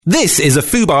This is a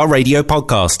Fubar Radio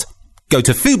podcast. Go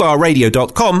to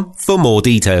fubarradio.com for more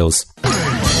details.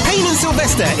 Payne and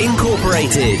Sylvester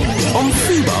Incorporated on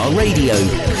Fubar Radio.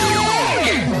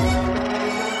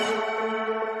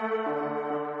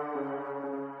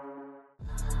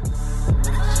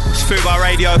 It's Fubar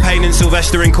Radio, Payne and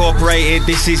Sylvester Incorporated.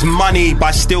 This is Money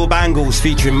by Steel Bangles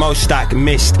featuring Mostak,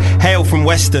 Mist, Hail from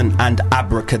Western and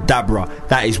Abracadabra.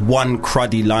 That is one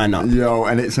cruddy lineup. Yo,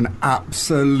 and it's an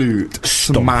absolute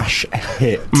smash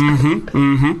hit.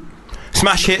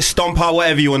 Smash hit, stomper,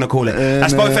 whatever you want to call it.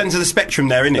 That's both ends of the spectrum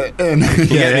there, isn't it?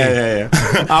 Yeah.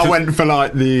 I went for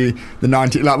like the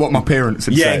 90, like what my parents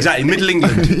had said. Yeah, exactly. Middle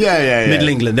England. Yeah. Middle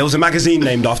England. There was a magazine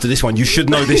named after this one. You should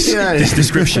know this this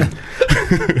description.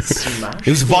 It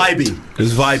was vibey.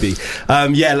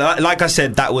 Like I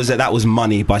said, that was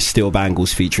Money by Steel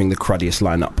Bangles featuring the cruddiest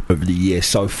lineup of the year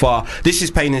so far. This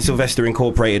is Payne and Sylvester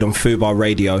Incorporated on Fubar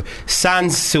Radio.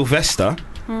 Sans Sylvester.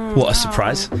 What a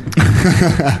surprise.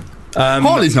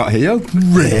 Harley's not here.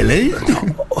 Really?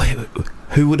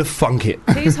 Who would have thunk it?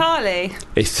 Who's Harley?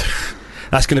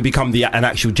 That's going to become an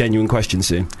actual genuine question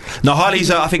soon. Now, Harley's,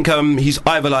 I think he's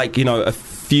either like, a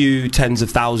few tens of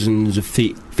thousands of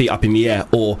feet up in the air,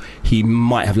 or he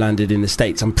might have landed in the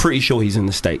States. I'm pretty sure he's in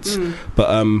the States. But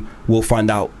we'll find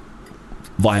out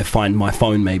via Find My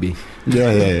Phone, maybe.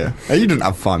 Yeah. You didn't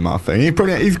have Find My Phone.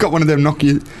 He's got one of them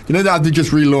Nokia. You know that they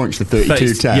just relaunched the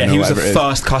 3210. Yeah, he was the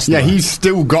first customer. Yeah, he's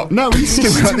still got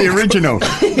the original.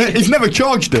 He's never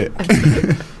charged it.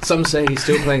 Some say he's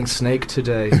still playing Snake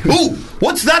today. Ooh,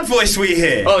 what's that voice we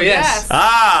hear? Oh yes.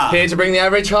 Here to bring the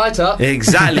average height up.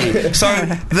 Exactly. So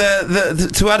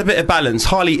the to add a bit of balance,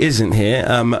 Harley isn't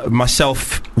here.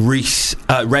 Myself, Reese,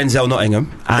 Renzel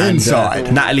Nottingham, and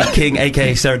Natalie King,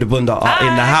 aka Sarah de Bunda, are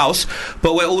in the house.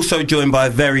 But we're also joined by a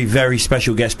very, very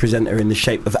special guest presenter in the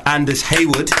shape of Anders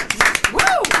Hayward.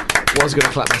 I was going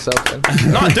to clap myself then.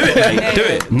 No, do it, mate. Do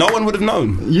it. No one would have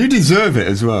known. You deserve it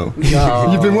as well.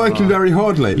 No. You've been working very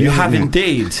hard lately. You have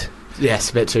indeed.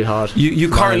 Yes, a bit too hard. You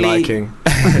currently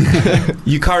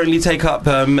you currently take up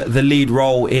the lead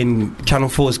role in Channel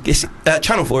 4's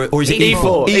Channel 4, or is it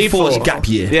E4? E4's Gap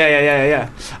Year. Yeah.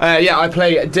 I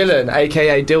play Dylan,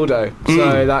 aka Dildo.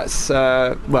 So that's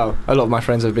a lot of my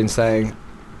friends have been saying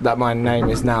that my name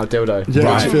is now Dildo,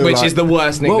 which is the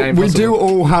worst nickname. Well, we possible. do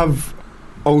all have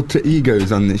alter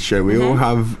egos on this show. We all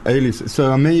have aliases.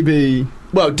 So maybe.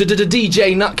 Well,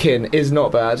 DJ Nutkin is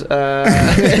not bad.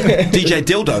 DJ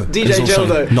Dildo. DJ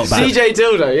Dildo. Not bad. DJ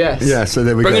Dildo, yes. Yeah, so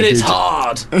there we Bringing go. Bringing it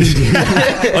hard.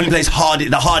 Only plays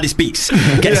the hardest beats.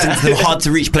 Gets into the hard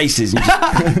to reach places and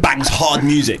just bangs hard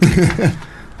music.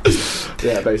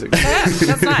 Yeah, basically. Yeah,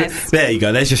 that's nice. There you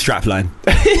go. There's your strapline.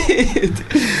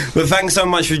 Well, thanks so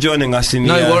much for joining us.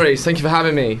 No worries. Thank you for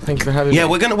having me. Yeah,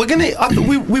 we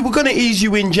were gonna ease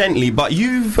you in gently, but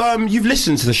you've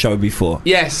listened to the show before.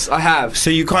 Yes, I have.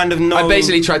 So you kind of know. I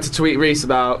basically tried to tweet Reese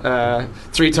about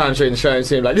 3 times during the show and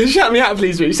seemed like, shout me out,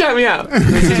 please, Reese. Shout me out.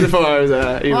 This is before I was.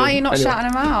 Why are you not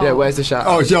shouting him out? Yeah, where's the shout?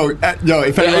 Oh,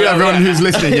 if everyone who's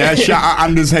listening, shout out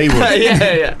Anders Hayward.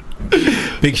 Yeah.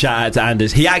 Big shout out to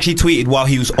Anders. He actually tweeted while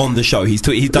he was on the show. He's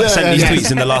sent these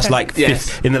tweets in the last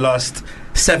in the last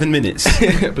 7 minutes.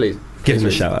 Please give him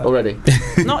a shout out already.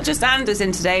 Not just Anders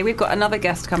in today. We've got another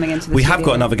guest coming into the We studio. have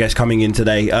got another guest coming in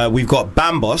today. We've got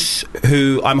Bambos,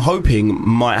 who I'm hoping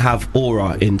might have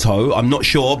Aura in tow. I'm not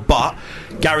sure, but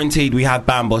guaranteed we have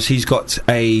Bambos. He's got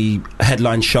a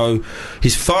headline show,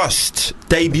 his first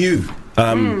debut.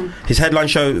 His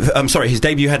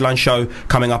debut headline show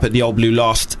coming up at the Old Blue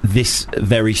this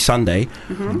very Sunday,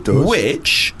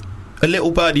 which a little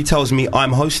birdie tells me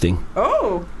I'm hosting.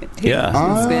 Oh,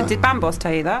 yeah. Did Bambos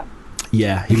tell you that?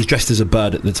 Yeah, he was dressed as a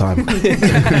bird at the time.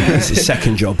 It's his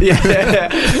second job. Yeah.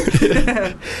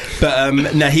 But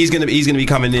now he's going to be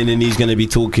coming in and he's going to be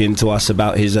talking to us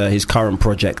about his current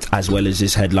project as well as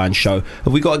his headline show.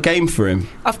 Have we got a game for him?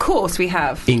 Of course we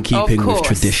have. In keeping with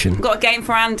tradition. We've got a game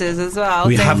for Anders as well.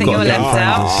 We have got a game for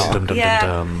Anders.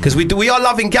 Yeah. Because we are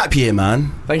loving Gap Year,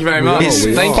 man. Thank you very much. It's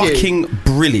fucking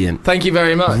brilliant. Thank you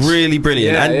very much. Really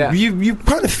brilliant. Yeah, and you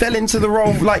kind of fell into the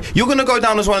role. Like, you're going to go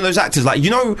down as one of those actors. Like, you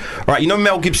know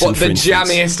Mel Gibson, what, for the instance?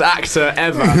 jammiest actor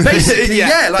ever. Basically,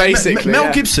 basically.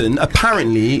 Mel Gibson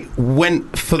apparently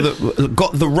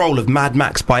got the role of Mad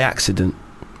Max by accident.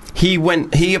 He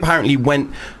apparently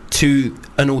went to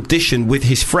an audition with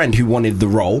his friend who wanted the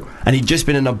role, and he'd just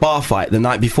been in a bar fight the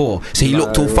night before, so he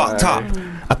looked all fucked up.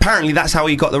 Apparently that's how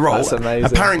he got the role. That's amazing.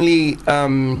 Apparently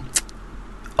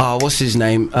what's his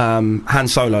name? Han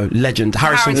Solo, legend,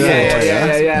 Harrison Ford.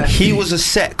 Yeah. He was a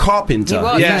set carpenter. He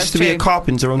was, He yeah, used to be a true.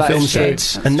 carpenter on That film is true.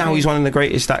 sets, and now he's one of the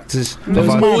greatest actors. There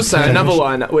was of our also generation. another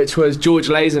one, which was George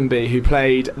Lazenby, who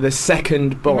played the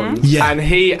second Bond, Yeah. and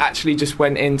he actually just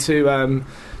went into,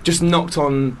 just knocked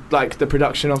on like the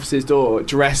production office's door,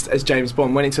 dressed as James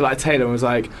Bond, went into like a tailor and was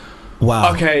like,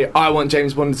 Wow. "Okay, I want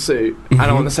James Bond's suit, and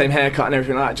I want the same haircut and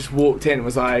everything like that." Just walked in and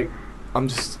was like, "I'm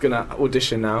just gonna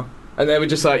audition now." And they were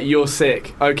just like, "You're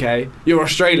sick. Okay, you're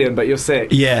Australian, but you're sick."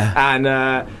 Yeah. And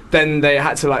then they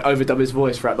had to like overdub his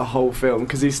voice throughout the whole film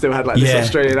because he still had like this Yeah.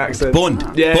 Australian accent. Bond.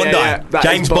 Bondi. That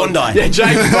James is Bond. Bondi. Yeah,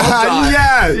 James Bondi.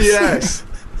 Yes.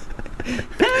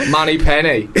 Yes. Money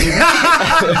Penny.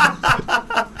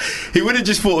 He would have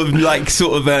just thought of like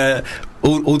sort of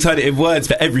alternative words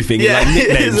for everything, Yeah, like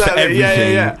nicknames for exactly. Yeah,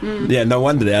 everything. Yeah, no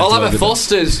wonder they had I'll to have a overdub.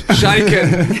 Foster's,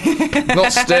 shaken,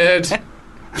 not stirred.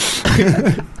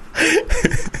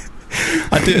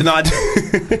 I do. No, I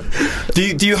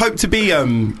do. Do you hope to be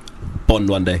Bond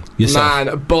one day yourself?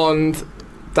 Man, Bond,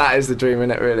 that is the dream,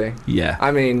 isn't it, really? Yeah.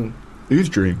 I mean, Whose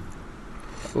dream?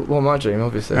 well, my dream,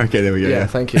 obviously. Okay, there we go. Yeah, Yeah.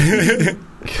 thank you.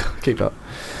 Keep up.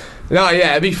 No,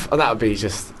 yeah, that would be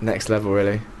just next level,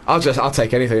 really. I'll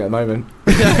take anything at the moment.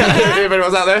 If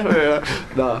anyone's out there,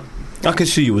 no. I could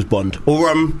see you as Bond,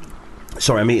 or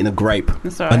sorry, I'm eating a grape,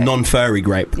 That's all right. a non-furry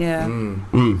grape. Yeah.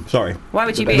 Sorry. Why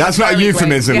would you be? That's not a very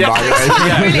euphemism, great? by the way.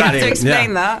 Yeah, you really have to exactly. explain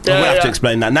Yeah. that. I will have to yeah.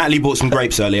 explain that. Natalie bought some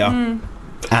grapes earlier,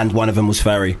 and one of them was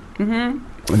furry, and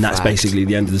that's Facts. basically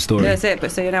the end of the story. That's it.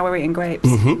 But so now we're eating grapes.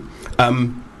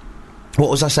 What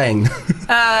was I saying?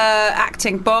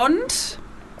 Acting Bond.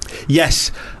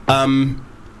 Yes.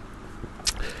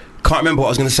 Can't remember what I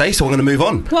was going to say, so I'm going to move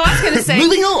on. Well, I was going to say,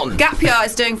 Moving on. Gap Year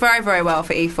is doing very, very well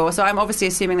for E4. So I'm obviously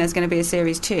assuming there's going to be a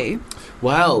series 2.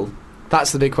 Well,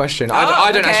 that's the big question. Oh,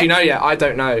 I don't okay. actually know yet. I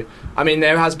don't know. I mean,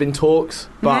 there has been talks,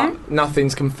 but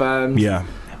nothing's confirmed. Yeah.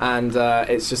 And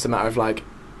it's just a matter of like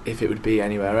if it would be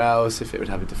anywhere else, if it would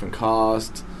have a different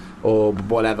cast or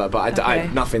whatever. But Okay.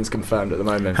 nothing's confirmed at the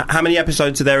moment. How many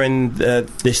episodes are there in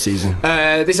this season?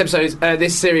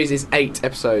 This series is 8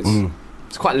 episodes.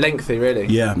 It's quite lengthy, really.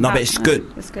 Yeah. No, but it's good.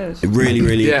 It's good. Really,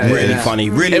 really, Yeah, really yeah. funny.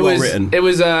 Really It well was, written. It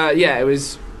was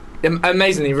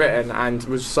amazingly written, and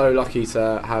was so lucky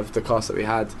to have the cast that we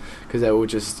had because they were all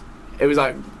just. It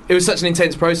was such an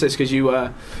intense process because you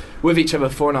were with each other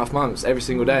 4.5 months every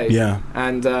single day. Yeah.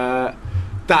 And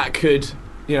that could,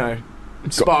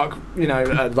 spark,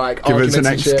 like Give us arguments an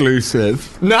and shit.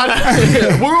 exclusive. No,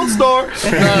 World Star.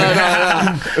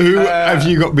 No. Who have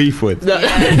you got beef with? No,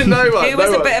 no one. Who was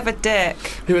no a one. bit of a dick?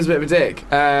 Who was a bit of a dick?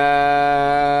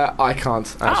 I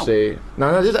can't actually.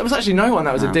 No, there was actually no one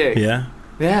that was a dick. Yeah.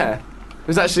 Yeah. It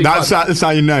was actually. That's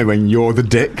how you know when you're the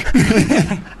dick.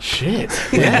 Shit.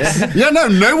 Yes. Yeah,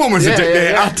 no one was a dick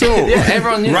there at all. Yeah,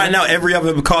 everyone knew. Right now, every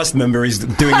other cast member is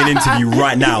doing an interview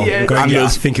right now. Yeah, going, I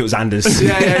Anders. think it was Anders.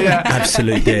 Yeah.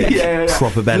 Absolute dick. Yeah.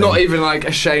 Proper belly. Not even like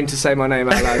ashamed to say my name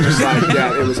out loud. Just like,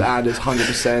 yeah, it was Anders,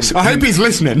 100%. I hope he's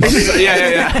listening.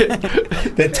 Yeah.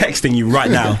 They're texting you right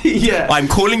now. Yeah. I'm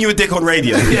calling you a dick on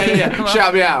radio. Yeah.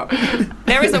 Shout me out.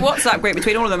 There is a WhatsApp group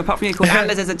between all of them, apart from you, called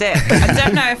Anders is a dick. I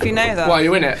don't know if you know that. Why are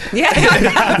you in it?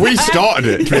 Yeah, We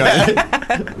started it. To be honest.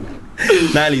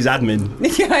 Natalie's admin.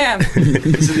 yeah, I am.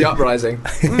 This is the uprising.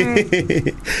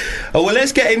 Oh, well,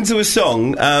 let's get into a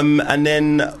song, and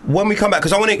then when we come back,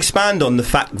 because I want to expand on the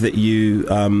fact that you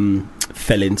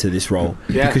fell into this role.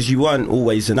 Yeah. Because you weren't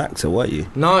always an actor, were you?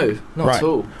 No, not Right. at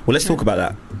all. Well, let's talk about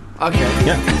that. Okay.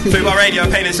 Yeah. Football Radio,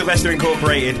 Payne and Sylvester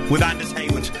Incorporated, with Anders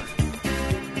Hayward.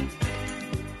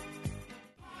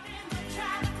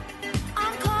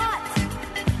 I'm caught up in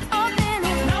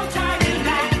it. No turning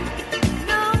back.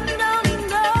 No.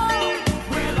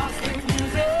 We're lost in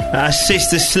music.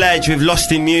 Sister Sledge with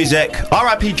Lost in Music.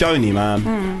 R.I.P. Joni,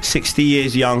 man. 60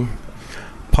 years young,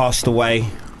 passed away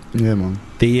Yeah, man.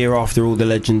 the year after all the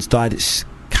legends died. It's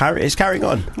carrying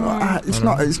on.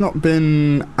 It's not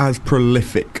been as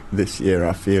prolific this year,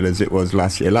 I feel, as it was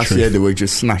last year. Last year they were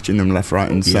just snatching them left, right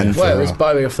and centre. Well, it was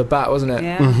Bowie off the bat, wasn't it?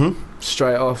 Yeah.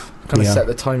 Straight off. Kind of Yeah. set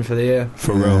the tone for the year.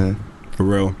 For real.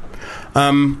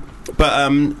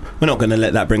 But we're not going to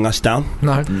let that bring us down.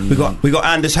 No. We got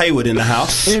Anders Hayward in the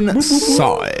house.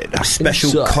 Inside. A special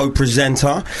Inside.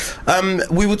 co-presenter.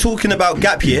 We were talking about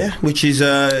Gap Year, which is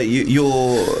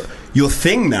your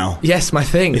thing now. Yes, my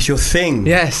thing. It's your thing.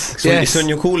 Yes, So yes. it's on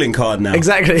your calling card now.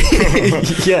 Exactly.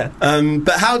 Yeah.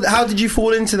 But how did you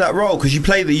fall into that role? Because you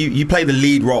play the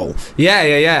lead role.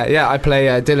 Yeah. I play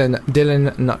Dylan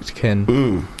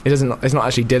Nutkin. It's not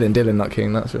actually Dylan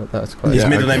Nutkin. That's quite. His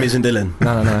middle name isn't Dylan.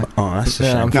 No. Oh, that's a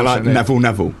Yeah, shame. No, like unfortunately.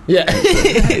 Neville. Yeah.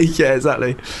 Yeah,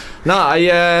 exactly. No,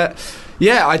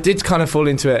 I did kind of fall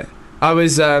into it. I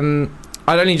was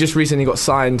I'd only just recently got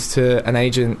signed to an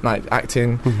agent, like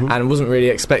acting, and wasn't really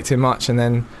expecting much, and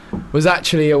then was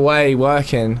actually away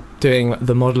working, doing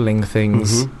the modelling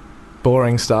things,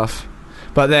 boring stuff.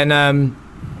 But then, I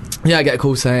get a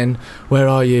call saying, "Where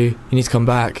are you? You need to come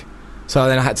back." So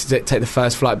then I had to take the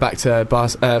first flight back to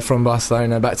from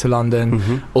Barcelona back to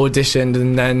London, auditioned,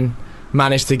 and then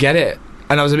managed to get it.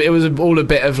 And it was all a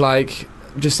bit of like,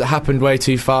 just happened way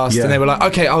too fast. Yeah. And they were like,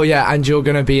 okay, oh yeah, and you're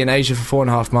going to be in Asia for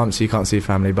 4.5 months, so you can't see your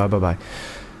family, bye. And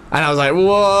I was like,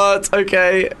 what?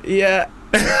 Okay, yeah.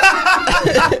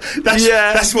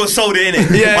 That's what sold it, innit?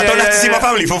 Yeah, I don't have to see yeah. my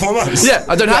family for 4 months. Yeah,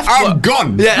 I don't have to. I'm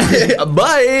gone. Yeah,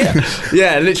 bye.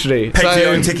 Yeah, literally. Pay for your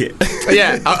own ticket.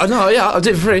 Yeah, I'll do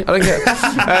it for free. I don't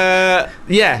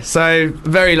care. So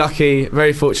very lucky,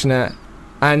 very fortunate.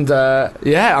 And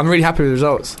I'm really happy with the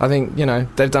results. I think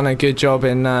they've done a good job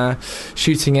in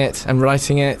shooting it and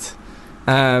writing it.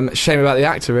 Shame about the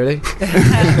actor, really.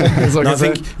 That's what No, I I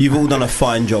think you've all done a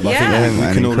fine job. I Yeah. think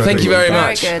we can all Thank you very Very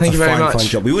much. good. Thank you very fine, much. fine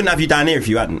job. We wouldn't have you down here if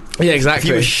you hadn't. Yeah, If exactly.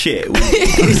 you were shit.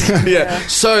 Yeah.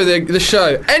 So the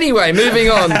show. Anyway,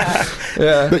 moving on.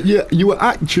 Yeah. But you were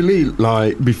actually,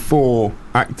 like, before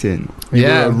acting, you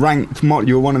Yeah. were a ranked model.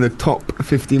 You were one of the top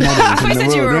 50 models I in thought you the said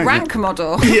world. you were a weren't rank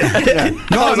model.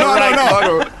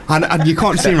 No. And you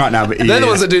can't see him right now, but he They're the is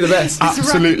ones that do the best.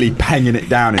 absolutely penging it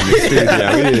down in the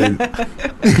studio.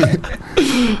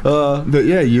 But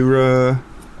yeah, you were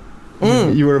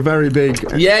a very big,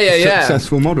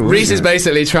 successful model. Reese weren't is you?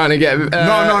 basically trying to get. No.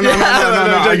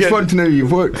 I joking. just want to know who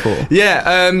you've worked for.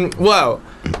 Yeah. Well,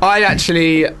 I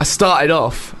started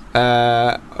off.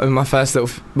 My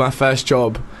first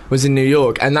job was in New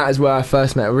York, and that is where I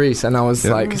first met Reese, and I was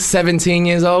like 17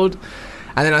 years old.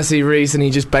 And then I see Reese, and he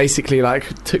just basically like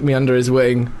took me under his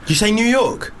wing. Did you say New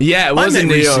York? Yeah, it was I in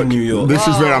met New Reese York. in New York. This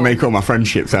is where I make all my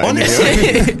friendships out. In New York.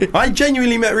 Honestly, I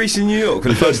genuinely met Reese in New York for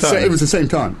the first So time. it was the same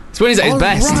time. It's when he's at his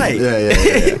best. Right. Yeah.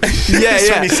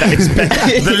 Yeah, When he said his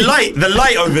best. the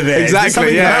light over there. Exactly, Is there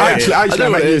something yeah. about it? Actually, I I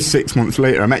know what met it you is. 6 months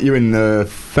later. I met you in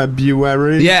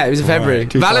February. Yeah, it was in February.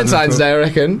 2012. Valentine's Day, I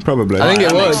reckon. Probably. I think it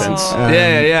that was. makes sense.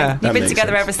 Yeah. You've been makes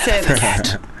together ever since. Yeah.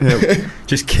 Do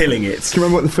Just killing it. you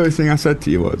remember what the first thing I said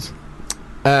to you was?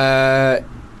 Yeah.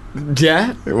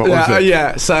 What was it?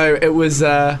 Yeah. So it was.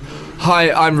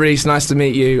 Hi, I'm Reese. Nice to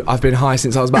meet you. I've been high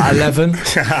since I was about 11.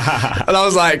 And I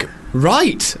was like,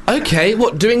 right, okay.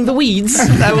 What, doing the weeds?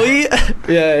 Are we?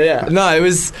 Yeah. No, it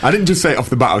was. I didn't just say it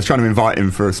off the bat. I was trying to invite him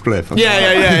for a spliff.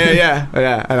 Yeah.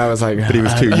 And I was like, But he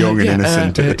was too young and yeah,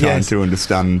 innocent at the time yes. to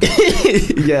understand.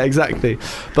 Yeah, exactly.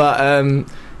 But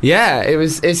it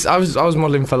was. I was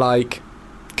modelling for like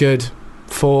good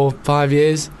 4-5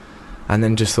 years, and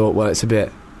then just thought, well, it's a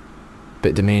bit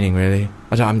demeaning, really.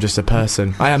 I'm just a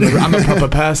person. I'm a proper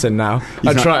person now.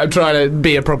 I'm trying to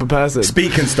be a proper person.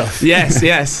 Speak and stuff. Yes.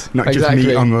 Not exactly. just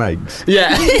meat on legs.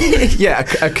 Yeah, yeah,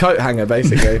 a coat hanger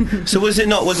basically. So was it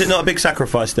not a big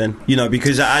sacrifice then?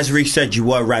 Because as Reece said, you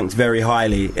were ranked very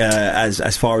highly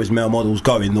as far as male models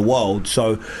go in the world.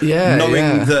 So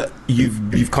knowing that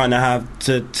you've kind of have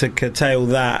to curtail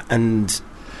that and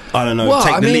I don't know,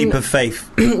 take the leap of faith.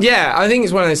 Yeah, I think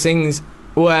it's one of those things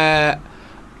where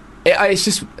it's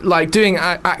just like doing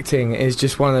acting is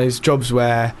just one of those jobs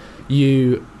where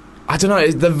I don't know,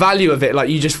 the value of it, like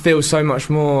you just feel so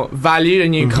much more valued,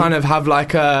 and you kind of have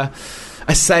like a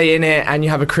say in it, and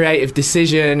you have a creative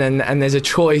decision, and there's a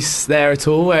choice there at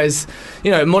all. Whereas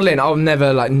modelling, I'll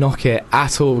never like knock it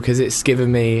at all, because it's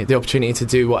given me the opportunity to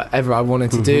do whatever I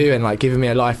wanted to do, and like given me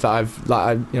a life that I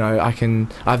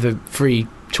have the free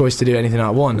choice to do anything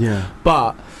I want. Yeah.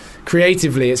 But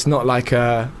creatively, it's not like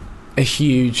a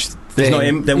huge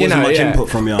thing. There wasn't much input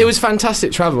from you. It was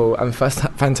fantastic travel and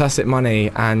fantastic money,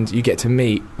 and you get to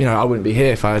meet. I wouldn't be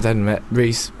here if I hadn't met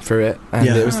Reese through it, and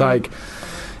it was like,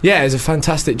 it was a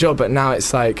fantastic job. But now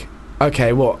it's like,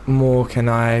 okay, what more can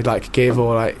I like give,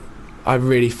 or like I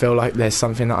really feel like there's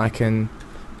something that I can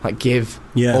like give.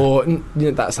 Yeah. Or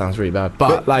that sounds really bad,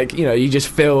 but like you just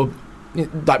feel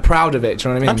like proud of it. Do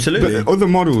you know what I mean? Absolutely. But other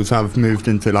models have moved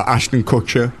into like Ashton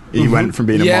Kutcher He went from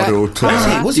being a Yeah. model to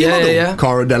Was he a model? Yeah.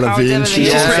 Cara Delevingne. Delevingne. She's She's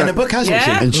Yeah. written a book, hasn't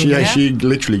Yeah. she? And she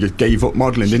literally just gave up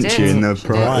modelling, She didn't she, did. in the She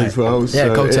pro did. as well? Yeah,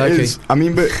 So cold it turkey. is- I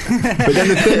mean, but then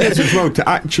the thing is as well to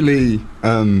actually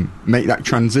make that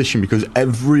transition, because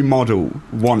every model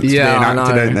wants to be Yeah, an I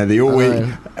actor, know. don't they? They I always, know.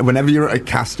 whenever you're at a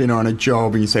casting or on a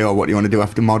job and you say, "Oh, what do you want to do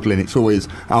after modelling?" It's always,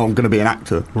 "Oh, I'm going to be an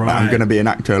actor. Right. I'm going to be an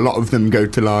actor." A lot of them go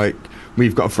to like.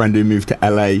 We've got a friend who moved to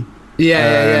LA.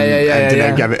 And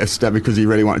didn't give it a step because he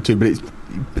really wanted to, but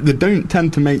they don't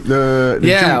tend to make the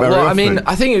Yeah, jump very well, I often. mean,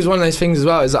 I think it was one of those things as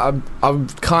well. Is that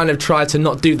I've kind of tried to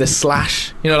not do the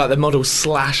slash, like the model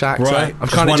slash actor. Right. I've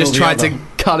Just kind of one just or the tried to other.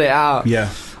 cut it out, Yeah.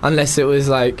 unless it was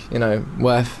like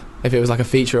worth. If it was like a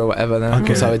feature or whatever, then of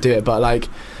course I would do it. But like,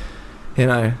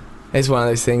 it's one of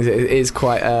those things. It is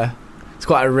quite a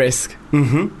risk.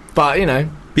 Mm-hmm. But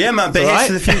Yeah, man, but It's here's alright.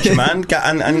 to the future, man.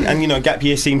 And gap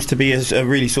year seems to be a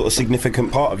really sort of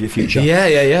significant part of your future.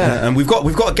 yeah. And we've got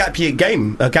a gap year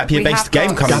game, a gap year We based have game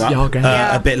got- coming Gap year up game.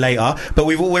 Yeah. a bit later. But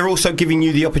we're also giving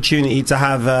you the opportunity to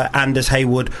have Anders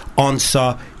Haywood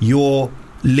answer your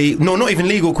not even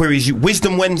legal queries,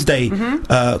 Wisdom Wednesday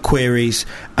queries.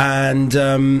 And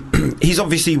he's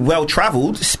obviously well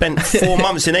travelled, spent 4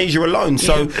 months in Asia alone,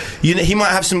 so he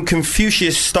might have some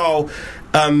Confucius style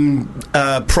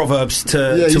proverbs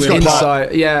to he's got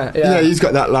impart. Insight. Yeah. Yeah, he's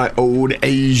got that like old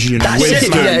Asian That's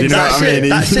wisdom. it, man. You know That's what I it. mean?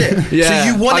 That's it. Yeah, So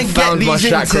you want I've to get found my these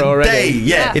in chakra today. already.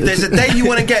 Yeah. If there's a day you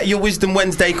want to get your Wisdom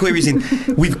Wednesday queries in,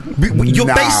 you're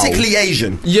Now. basically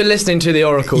Asian. You're listening to the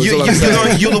Oracle. is all I'm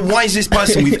saying. You're the wisest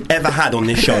person we've ever had on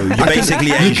this show. You're basically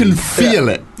You Asian. can feel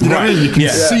it. You know what I mean? You can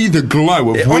Yeah. see the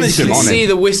glow of Yeah, wisdom honestly, on See it.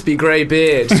 the wispy grey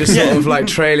beard just sort of like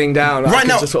trailing down. Right I can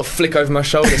now- just sort of flick over my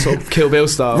shoulder, sort of Kill Bill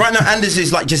style. Right now, Anders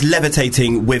is like just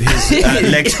levitating with his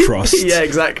legs crossed. Yeah,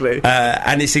 exactly.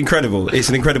 And it's incredible. It's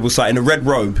an incredible sight in a red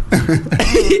robe. So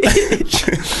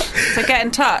get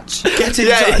in touch. Get in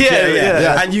Yeah, touch.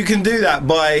 yeah. And you can do that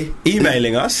by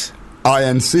emailing us,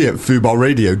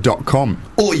 inc@fubarradio.com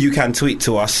or you can tweet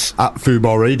to us, at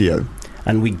Fubar Radio.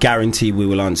 and we guarantee we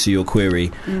will answer your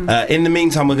query. In the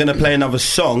meantime, we're going to play another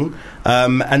song,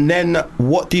 and then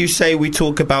what do you say we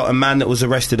talk about a man that was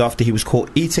arrested after he was caught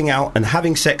eating out and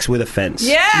having sex with a fence?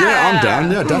 Yeah. Yeah, I'm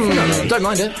down. Yeah, definitely. Don't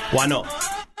mind it. Why not?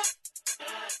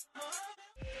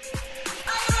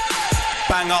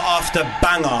 Banger after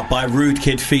banger by Rude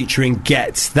Kid featuring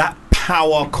Gets. That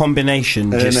power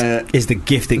combination just Innit? is the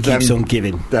gift that keeps Them- on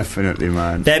giving. Definitely,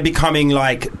 man. They're becoming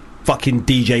like fucking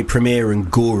DJ Premier and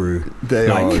Guru. They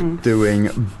Like, are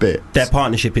doing bits. their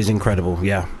partnership is incredible.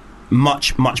 Yeah,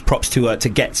 much props to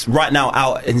Gets. Right now,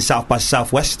 out in South by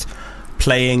Southwest,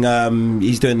 playing.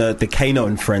 He's doing the Kano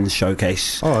and Friends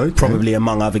showcase. Oh, okay. Probably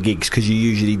among other gigs, because you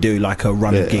usually do like a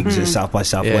run of Yeah. gigs at South by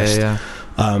Southwest. Yeah.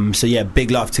 So yeah, big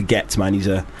love to Gets, man. He's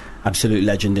a absolute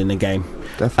legend in the game.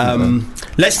 Definitely.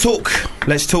 Let's talk.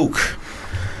 So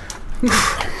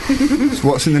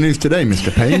what's in the news today,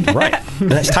 Mr. Payne? Right,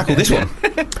 let's tackle this one.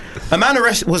 A man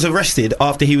was arrested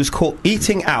after he was caught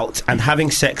eating out and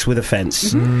having sex with a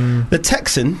fence. The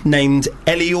Texan, named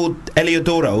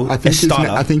Eliodoro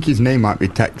Estrada. I think his name might be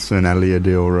Texan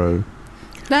Eliodoro.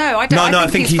 No, I don't. No, I I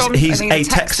think think he's from, a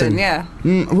Texan. Yeah,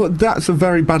 Well, that's a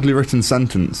very badly written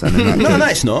sentence. Then, in that No,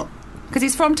 case. it's not. because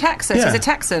he's from Texas. Yeah. He's a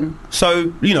Texan.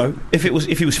 So if he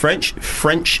was French.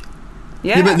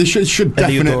 Yeah. Yeah, but there should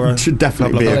Eliodoro,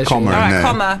 definitely blah, be blah, a blah. comma All in right, there.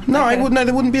 comma. No, Okay.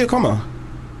 there wouldn't be a comma.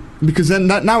 Because then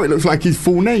now it looks like his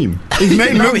full name. His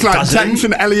name No, looks it like doesn't.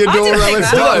 Texan I didn't Eliodoro think that.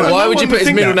 Estrada. Why would you one put his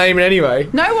think middle that. name in anyway?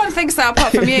 No one thinks that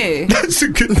apart from you. That's a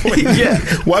good point. Yeah.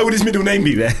 Why would his middle name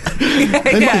be there?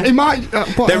 It might.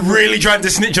 They're really trying to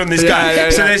snitch on this guy. Yeah.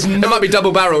 So there's It no. might be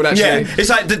double-barreled, actually. Yeah, it's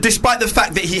like despite the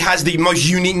fact that he has the most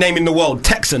unique name in the world,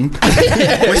 Texan,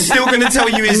 we're still going to tell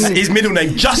you his middle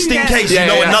name just in Yeah. case you Yeah,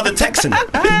 know yeah. another Texan.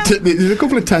 There's a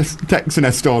couple of Texan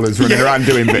Estradas running around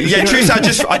doing bits. Yeah, true. So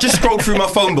I just scrolled through my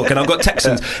phone book and I've got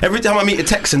Texans. Every time I meet a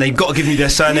Texan, they've got to give me their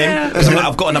surname. Yeah. Because I'm like,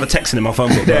 I've got another Texan in my phone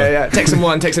book. Bro. Yeah. Texan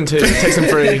 1, Texan 2, Texan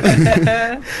 3.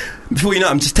 Before you know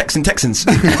it, I'm just texting Texans.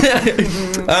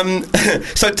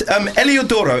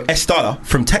 Eliodoro Estrada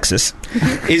from Texas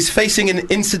is facing an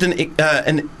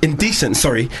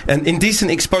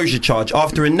indecent exposure charge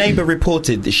after a neighbour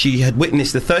reported that she had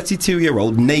witnessed a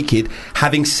 32-year-old naked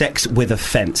having sex with a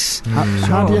fence.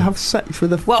 How do you have sex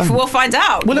with a Well, fence? we'll find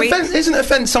out. Well, isn't a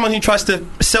fence someone who tries to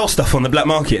sell stuff on the black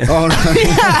market? Oh,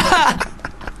 right.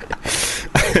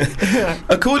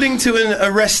 According to an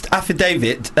arrest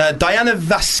affidavit, Diana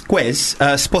Vasquez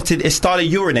spotted Estrada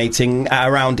urinating at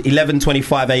around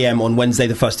 11:25 a.m. on Wednesday,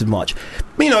 the 1st of March.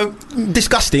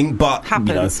 Disgusting, but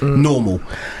Happens. normal.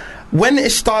 When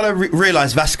Estala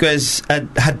realised Vasquez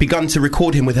had begun to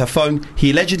record him with her phone,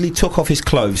 he allegedly took off his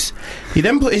clothes. He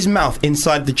then put his mouth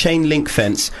inside the chain link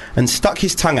fence and stuck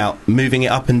his tongue out, moving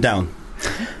it up and down.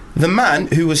 The man,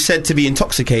 who was said to be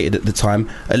intoxicated at the time,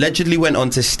 allegedly went on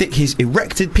to stick his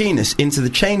erected penis into the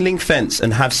chain link fence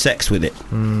and have sex with it.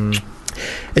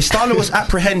 Estala was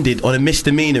apprehended on a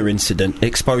misdemeanor incident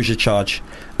exposure charge.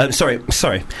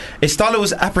 Estala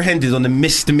was apprehended on a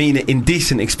misdemeanor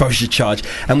indecent exposure charge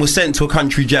and was sent to a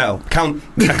country jail. A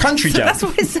country jail. That's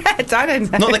what it said. I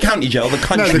don't know. Not the county jail, the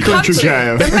country No, the jail. country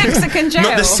jail. The Mexican jail.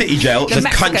 Not the city jail, the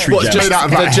Mexico. country What's jail. just Straight out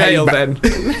of the that jail hay then?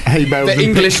 Hay bales The and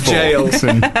English pitchforks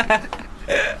and-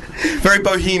 Very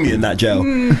bohemian, that jail.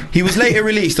 He was later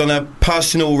released on a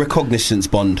personal recognizance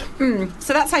bond.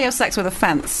 So that's how you have sex with a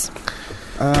fence.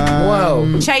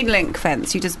 Wow. Chain link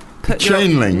fence. You just put Chain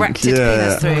your link, erected yeah.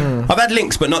 penis through. I've had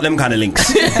links, but not them kind of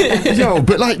links. Yo,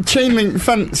 but like chain link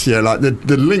fence, yeah, like the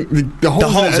link, the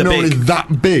holes, holes are are only big.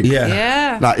 that big.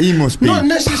 Yeah. Like he must be. Not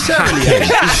necessarily.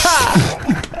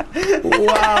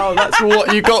 Wow, that's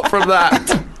what you got from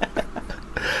that.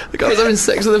 The guy was having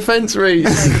sex with a fence,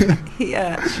 Reese.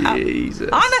 Yeah. Jesus.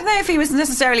 I don't know if he was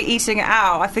necessarily eating it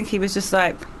out. I think he was just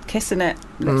like kissing it,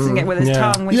 mixing it with his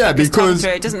Yeah. tongue. When he Yeah, took his tongue because-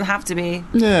 through. It doesn't have to be.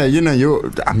 Yeah, you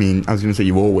know, I mean, I was going to say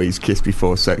you always kiss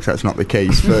before sex. That's not the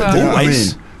case. But do you know what I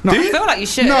Always? mean? No, Do I you? feel like you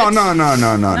should. no.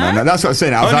 That's what I'm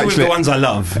saying. I was Only with actually, the ones I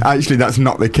love. actually, that's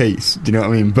not the case. Do you know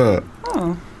what I mean? But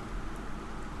Oh.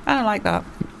 I don't like that.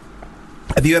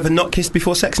 Have you ever not kissed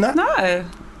before sex, Nat? No.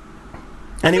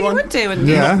 Anyone? You would do. And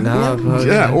yeah, No, I've-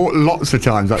 yeah, lots of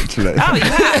times actually. Oh,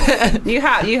 you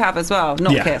have. You have as well.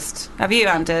 Not Yeah. kissed. Have you,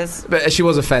 Anders? But she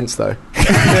was a fence, though.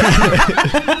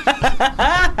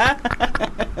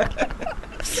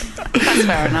 That's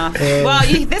fair enough. Well,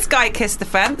 this guy kissed the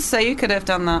fence, so you could have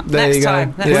done that There next you go.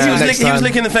 time. Yeah. Well, he, was Next he was time.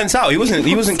 licking the fence out. He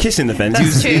wasn't kissing the fence.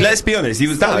 That's true. Let's be honest. He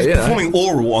was Oh, yeah. performing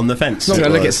oral on the fence. It's not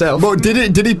going to lick itself. But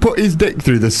did he put his dick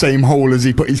through the same hole as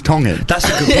he put his tongue in? That's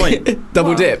a good point.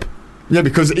 Double dip. Yeah,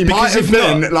 because he might Because have if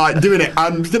been not- like doing it,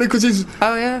 and you know, because he's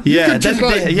Oh yeah. you Yeah, could just then-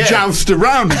 like yeah. joust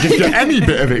around and just get any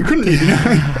bit of it, couldn't you?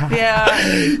 Yeah.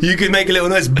 You could make a little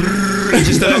noise brrrr,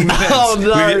 just along the fence. Oh,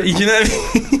 no. With your- you know what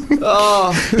I mean?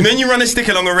 Oh, And then you run a stick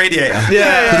along a radiator.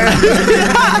 yeah.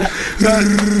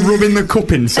 Rubbing the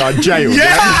cup inside jail.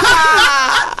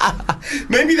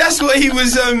 Maybe that's what he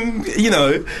was,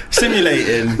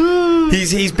 simulating.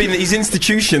 He's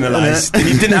institutionalized.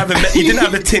 He didn't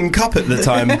have a tin cup at the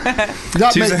time.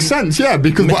 That So makes he's sense, yeah,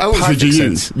 because what else would you perfect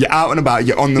use? sense. You're out and about,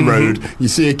 you're on the road, you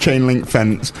see a chain link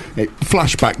fence,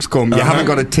 flashbacks come, you haven't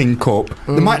got a tin cup.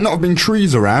 There might not have been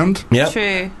trees around. Yeah.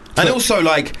 True. And also,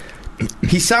 like,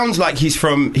 he sounds like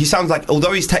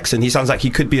although he's Texan, he sounds like he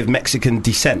could be of Mexican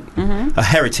descent, a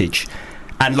heritage,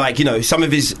 and like, you know, some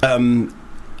of his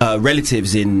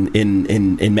relatives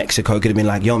in Mexico could have been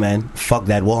like, yo man, fuck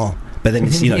that wall. But then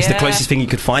it's the Yeah. closest thing he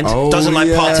could find. Oh, Doesn't like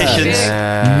yeah. partitions.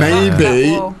 Maybe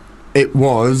That wall. it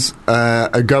was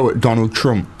a go at Donald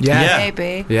Trump. Yeah.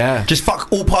 Maybe. Yeah. Just fuck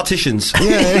all partitions.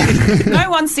 No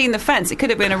one's seen the fence. It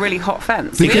could have been a really hot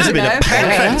fence. It We could have don't been a know. pet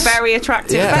Very, fence. very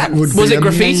attractive Yeah. fence. Would Was be it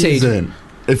graffitied? amazing.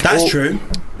 If That's all- true.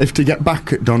 If to get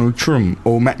back at Donald Trump,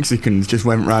 all Mexicans just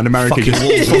went round America, Fucking just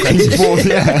walls or fucking fences. walls,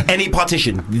 yeah. Any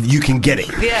partition, you can get it.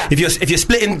 Yeah. If you're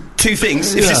splitting two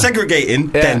things, if Yeah. you're segregating,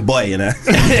 Yeah. then boy, you know,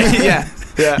 Yeah.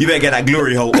 Yeah. you better get that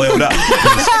glory hole oiled up.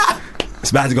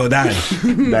 It's about to go down.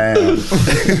 Damn.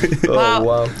 Well,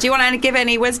 wow. do you want to give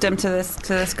any wisdom to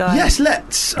this guy? Yes,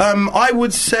 let's. I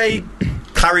would say,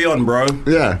 carry on, bro.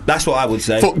 Yeah. That's what I would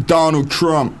say. Fuck Donald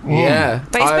Trump. Yeah.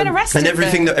 But he's been arrested. And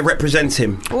everything though. that represents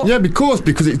him. Yeah, because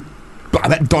it's. But I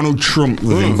bet Donald Trump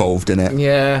was involved in it.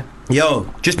 Yeah.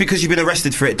 Yo, just because you've been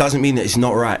arrested for it doesn't mean that it's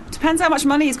not right. Depends how much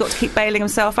money he's got to keep bailing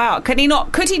himself out. Could he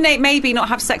maybe not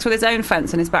have sex with his own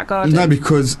fence in his back garden? No,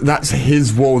 because that's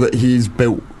his wall that he's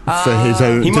built for his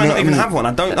own. He do you might know not what I even mean? have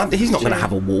one. He's not going to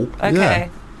have a wall. Okay. Yeah.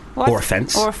 What? Or a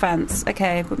fence. Or a fence.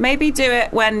 Okay. But maybe do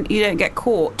it when you don't get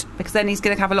caught, because then he's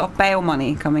going to have a lot of bail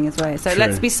money coming his way. So True.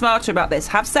 let's be smarter about this.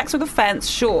 Have sex with a fence,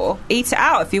 sure. Eat it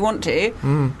out if you want to.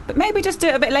 But maybe just do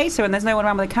it a bit later when there's no one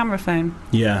around with a camera phone.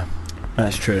 Yeah,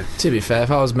 that's true. To be fair,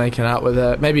 if I was making out with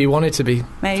her, maybe he wanted to be.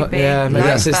 Maybe. Yeah, maybe Liked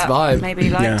that's his that. vibe. Maybe he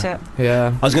liked Yeah. it.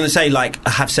 Yeah. I was going to say, like,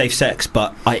 have safe sex,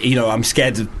 but I'm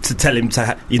scared to tell him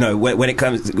to, when it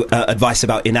comes to advice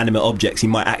about inanimate objects, he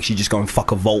might actually just go and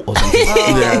fuck a vault or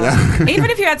something. Even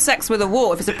if you had sex with a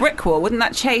wall, if it's a brick wall, wouldn't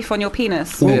that chafe on your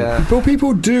penis? Well, Yeah. But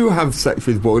people do have sex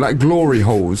with walls, like glory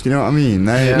holes. Do you know what I mean?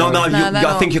 They, Yeah. No, No, they're I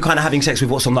not. think you're kind of having sex with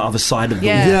what's on the other side of the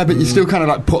Yeah. Yeah, but you're still kind of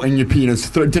like putting your penis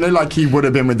through. Do you know, like he would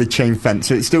have been with the chain fence? fence,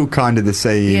 so it's still kind of the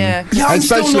same. Yeah. Yeah, I'm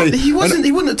still Especially- not,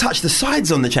 he wouldn't have touched the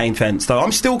sides on the chain fence, though.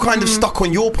 I'm still kind of stuck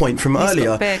on your point from He's earlier.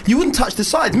 got big. You wouldn't touch the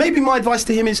sides. Maybe my advice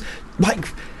to him is, like,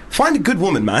 find a good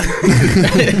woman, man.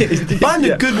 Find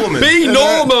a good woman. Be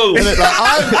normal. Like,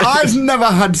 I've never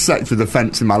had sex with a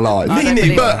fence in my life. I don't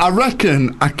believe But it. I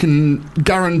reckon I can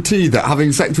guarantee that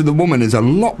having sex with a woman is a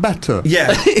lot better. Yeah.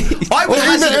 I would Well,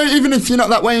 hazard even if you're not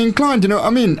that way inclined, you know what I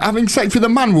mean? Having sex with a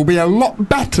man will be a lot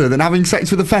better than having sex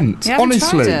with a fence. You haven't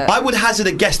honestly. tried it. I would hazard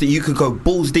a guess that you could go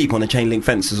balls deep on a chain link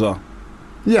fence as well.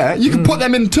 Yeah, you can put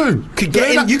them in too. Could You get know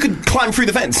in, that- you could climb through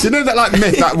the fence. You know that like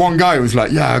myth that one guy was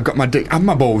like, yeah, I got my dick and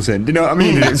my balls in. Do you know what I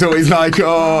mean? And it's always like,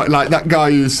 oh, like that guy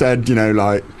who said, you know,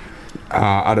 like,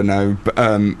 I don't know,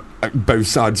 both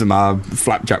sides of my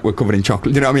flapjack were covered in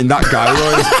chocolate. You know what I mean? That guy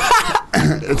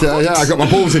was, yeah, I got my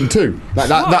balls in too. Like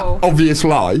that Whoa. obvious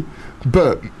lie.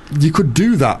 But you could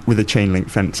do that with a chain link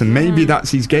fence, and maybe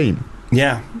that's his game.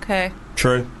 Yeah, Okay.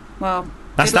 true. Well,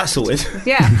 That's good luck. that sorted.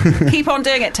 Yeah. Keep on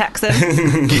doing it, Texan.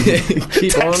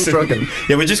 Keep on Texan. trucking.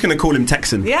 Yeah, we're just going to call him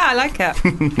Texan. Yeah, I like it.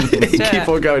 Let's do Keep it.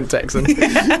 on going, Texan.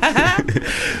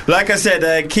 Like I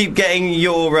said, keep getting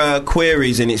your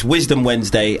queries in. It's Wisdom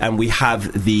Wednesday, and we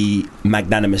have the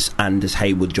magnanimous Anders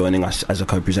Haywood joining us as a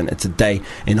co-presenter today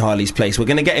in Harley's Place. We're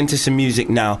going to get into some music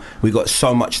now. We've got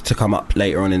so much to come up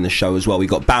later on in the show as well. We've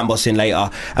got Bambos in later,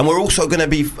 and we're also going to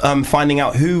be finding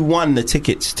out who won the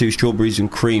tickets to Strawberries and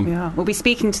Cream. Yeah. We'll be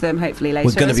speaking to them hopefully later.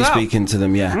 We're going to as be well. speaking to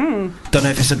them, yeah. Don't know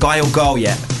if it's a guy or girl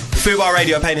yet. Fubar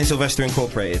Radio, Payne and Sylvester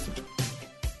Incorporated.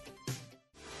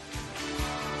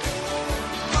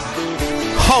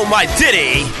 Oh my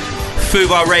ditty!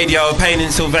 Fubar Radio, Payne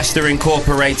and Sylvester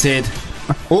Incorporated.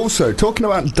 Also, talking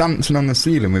about dancing on the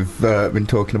ceiling, we've been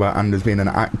talking about Anders being an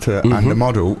actor and a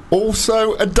model.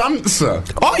 Also a dancer.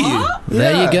 Are you?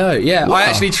 There Yeah. you go. Yeah, Wow. I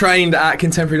actually trained at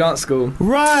Contemporary Dance School.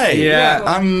 Right.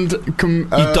 Yeah. And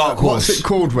dark horse. what's it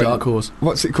called when Dark horse.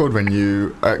 What's it called when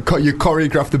you you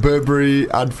choreographed the Burberry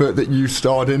advert that you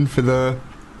starred in for the?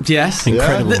 Yes.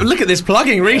 Incredible. Look at this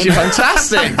plugging, Reece. You're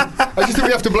fantastic. I just think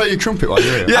we have to blow your trumpet while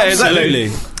you're here. Yeah, Absolutely.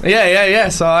 exactly. Yeah.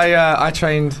 So I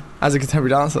trained as a contemporary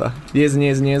dancer years and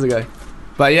years and years ago.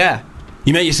 But yeah,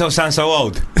 You make yourself sound so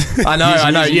old. I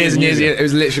know. Years and years. It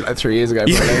was literally like 3 years ago.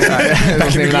 Probably. It Back wasn't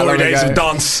in the even that long glory days ago. of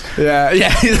dance. Yeah,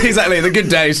 exactly. The good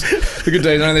days. The good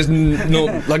days. I know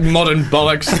there's like modern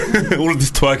bollocks. All of this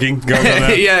twerking going on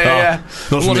there. yeah. Not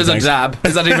for What me, is a thanks. dab?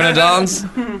 Is that even a dance?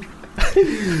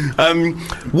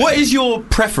 What is your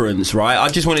preference, right? I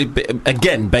just wanted,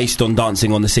 again, based on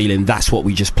Dancing on the Ceiling, that's what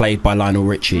we just played by Lionel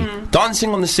Richie.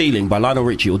 Dancing on the Ceiling by Lionel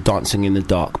Richie or Dancing in the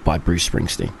Dark by Bruce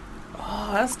Springsteen?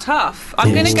 Oh, that's tough. I'm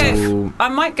Yeah. going to Ooh. go... I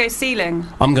might go ceiling.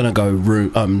 I'm going to go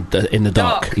in the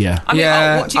dark. Yeah. I mean,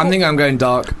 Yeah, what do you, I'm thinking I'm going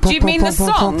dark. do you mean the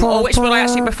song or which one I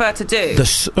actually prefer to do?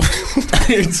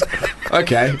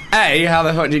 Okay. A, how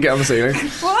the fuck do you get on the ceiling?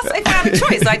 Well, that's, if I had a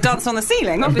choice, I'd dance on the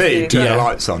ceiling, obviously. Turn Yeah. the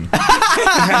lights on.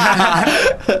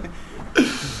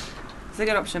 It's a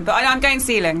good option. But I'm going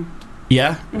ceiling.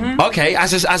 Yeah. Okay.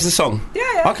 As a song.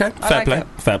 Yeah. Okay. I Fair like play. it.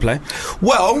 Fair play.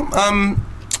 Well,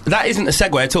 that isn't a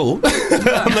segue at all.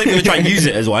 I'm not going to try and use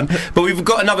it as one. But we've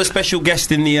got another special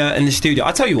guest in the studio.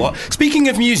 I tell you what. Speaking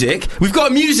of music, we've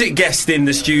got a music guest in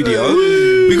the studio.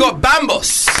 We've got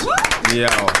Bambos. Yo,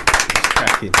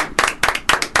 cracking.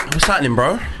 What's happening,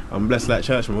 bro? I'm blessed like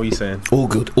churchman. What are you saying? All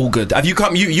good. All good. Have you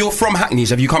come? You're from Hackneys.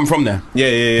 Have you come from there?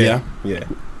 Yeah.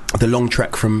 The long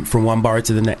trek from one borough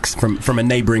to the next, from a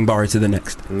neighbouring borough to the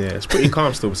next. Yeah, it's pretty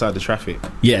calm still beside the traffic.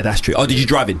 Yeah, that's true. Oh, did you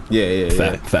drive in? Yeah.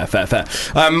 Fair.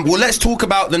 Well, let's talk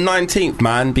about the 19th,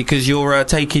 man, because you're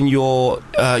taking your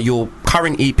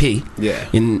current EP Yeah.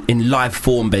 in live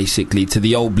form, basically, to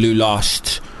the Old Blue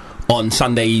Last on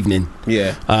Sunday evening.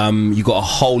 Yeah. You got a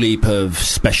whole heap of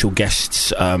special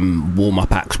guests,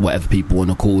 warm-up acts, whatever people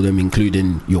want to call them,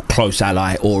 including your close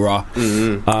ally Aura.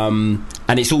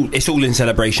 And it's all in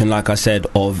celebration, like I said,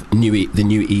 of the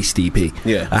new East EP.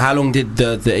 Yeah. How long did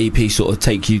the EP sort of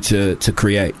take you to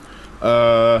create?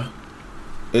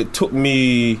 It took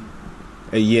me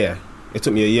a year. It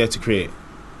took me a year to create.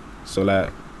 So like,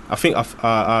 I think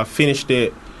I finished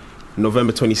it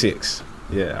November 26th.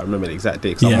 Yeah, I remember the exact day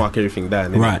because Yeah. I mark everything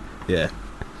down. innit? Right. Yeah.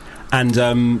 And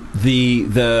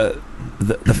the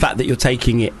fact that you're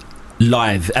taking it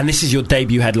live, and this is your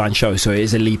debut headline show, so it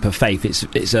is a leap of faith.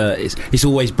 It's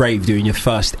always brave doing your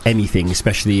first anything,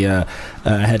 especially a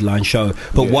headline show.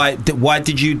 But Yeah. why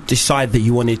did you decide that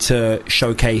you wanted to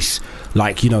showcase,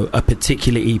 like, you know, a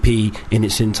particular EP in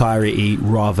its entirety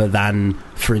rather than,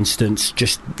 for instance,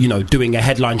 just, you know, doing a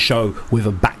headline show with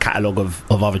a back catalogue of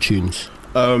other tunes?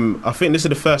 I think this is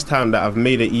the first time that I've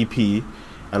made an EP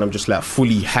and I'm just like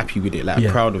fully happy with it, like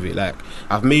Yeah. proud of it. Like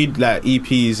I've made like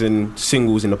EPs and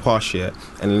singles in the past year,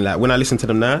 and like when I listen to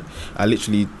them now, I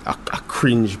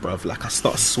cringe, bruv. Like I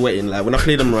start sweating. Like when I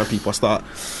play them around people, I start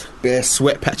bare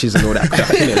sweat patches and all that crap.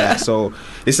 Innit? Like, so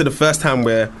this is the first time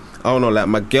where I don't know, like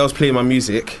my girls play my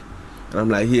music. And I'm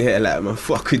like, yeah, like, man,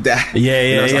 fuck with that. Yeah,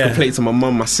 You know, so I yeah. can play it to my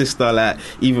mum, my sister, like,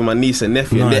 even my niece and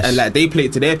nephew. Nice. And like, they play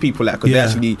it to their people, like, because Yeah. they're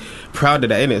actually proud of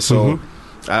that, innit? So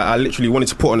I literally wanted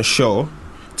to put on a show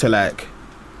to, like,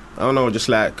 I don't know, just,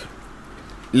 like,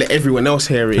 let everyone else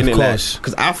hear it, Of innit? course.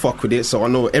 Because I fuck with it, so I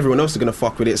know everyone else is going to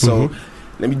fuck with it. So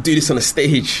let me do this on a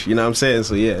stage, you know what I'm saying?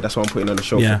 So, yeah, that's why I'm putting on the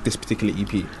show Yeah. for this particular E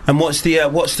EP. And what's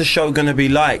the show going to be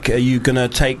like? Are you going to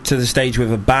take to the stage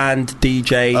with a band,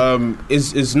 DJ?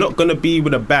 Is not gonna be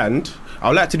with a band. I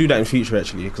would like to do that in future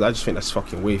actually, because I just think that's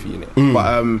fucking wavy, innit?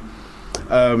 But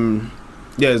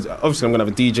yeah, obviously I'm gonna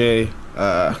have a DJ,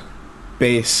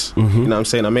 bass. You know what I'm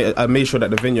saying? I made sure that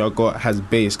the venue I got has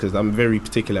bass, because I'm very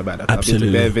particular about that. Absolutely.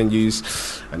 I've been to bare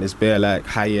venues, and it's bare like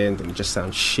high end, and it just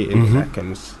sounds shit in it, like,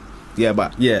 and yeah,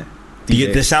 but yeah.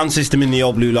 DJ. The sound system in the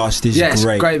Old Blue Last is Yeah, it's a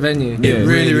great. great venue. It Yeah,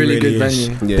 really good is.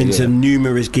 venue. Yeah, Been yeah. to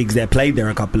numerous gigs there, played there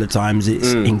a couple of times.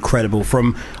 It's incredible.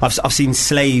 I've seen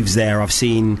Slaves there. I've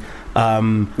seen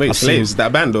Wait, I've Slaves, seen-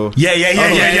 that band or? Yeah.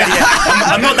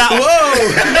 I'm not that.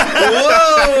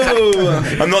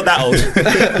 Whoa. I'm not that old.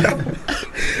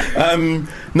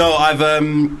 No, I've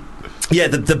yeah,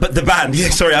 the band. Yeah,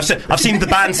 sorry, I've seen the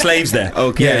band Slaves there.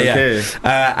 Okay, yeah. okay.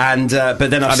 But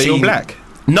then I've Are they seen all black?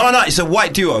 No, it's a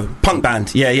white duo, punk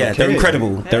band. Yeah, Okay. they're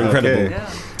incredible. They're incredible. Okay.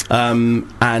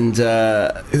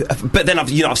 But then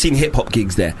I've seen hip hop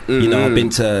gigs there. You know, I've been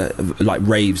to like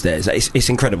raves there. It's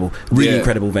incredible, really Yeah.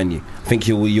 incredible venue. I think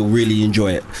you'll really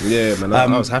enjoy it. Yeah, man,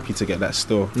 I was happy to get that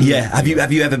store. Yeah, have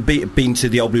you ever been to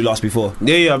the Old Blue Last before?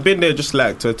 Yeah, I've been there just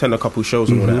like to attend a couple shows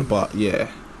and all that, but yeah,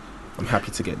 I'm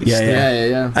happy to get this Yeah, store.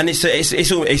 Yeah. And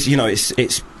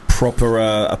it's proper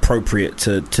appropriate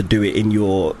to do it in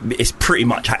your. It's pretty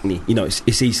much Hackney. You know,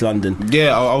 it's East London.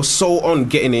 Yeah, I was so on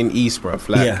getting in East, bruv.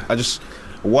 Like, Yeah. I just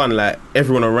like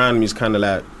everyone around me is kind of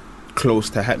like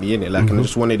close to Hackney, innit? Like, and I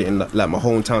just wanted it in like my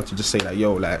hometown to just say like,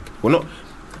 yo, like, well, not.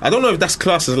 I don't know if that's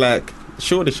classed as like.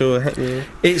 Sure, Hackney.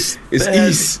 It's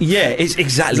East. Yeah, it's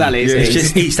exactly. Exactly, It's yeah.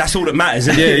 just East. That's all that matters.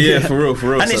 Isn't Yeah, it? yeah, for real.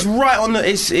 And So- it's right on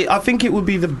the. I think it would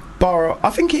be the borough. I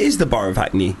think it is the borough of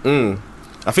Hackney.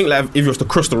 I think like if you was to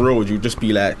cross the road, you'd just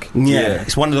be like, Yeah,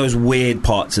 it's one of those weird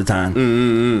parts of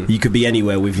town. You could be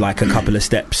anywhere with like a couple of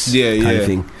steps. Yeah, kind yeah. of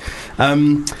thing.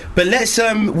 But let's.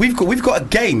 We've got a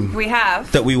game We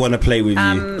have. that we want to play with you.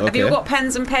 Have you Okay. got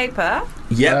pens and paper?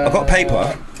 Yeah, I've got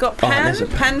paper. Got Oh, pen? there's a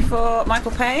pen. Pen for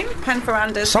Michael Payne, pen for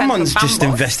Anders. Someone's pen for just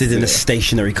Bambos. invested in a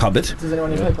stationery cupboard. Does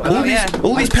anyone need paper? Oh, yeah.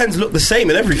 All these pens look the same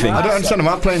and everything. I don't understand. Am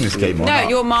I playing this game or No, not?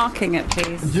 you're marking it,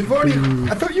 please. You've already.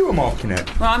 I thought you were marking it.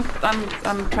 Well,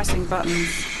 I'm pressing buttons.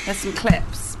 There's some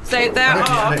clips. So there I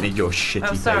are. don't need your shitty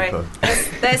Oh, sorry. paper.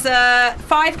 There's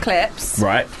 5 clips.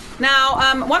 Right. Now,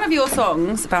 one of your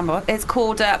songs, Bambo, is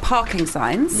called Parking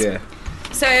Signs. yeah.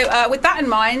 So, with that in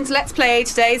mind, let's play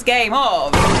today's game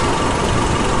of.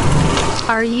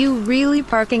 Are you really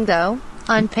parking though?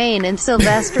 On Payne and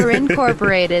Sylvester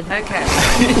Incorporated. Okay.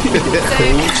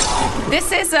 So,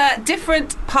 this is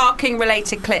different parking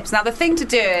related clips. Now, the thing to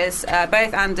do is,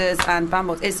 both Anders and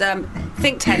Bambo, is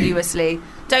think tenuously.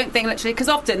 Don't think literally, because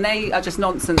often they are just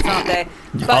nonsense, aren't they?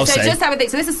 But I'll so say. just have a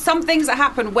think. So, this is some things that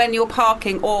happen when you're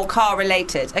parking or car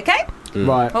related, okay?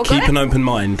 Right. All got Keep it? an open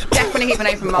mind. Definitely keep an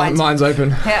open mind. Mine's open.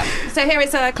 Yeah. So here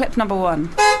is clip number 1.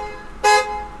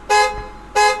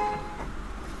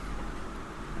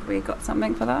 We got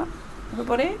something for that,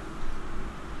 everybody?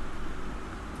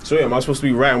 So am I supposed to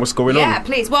be writing what's going Yeah, on?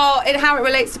 please. Well, how it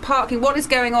relates to parking. What is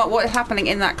going on? What is happening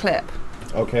in that clip?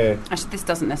 Okay. Actually, this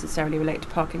doesn't necessarily relate to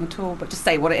parking at all, but just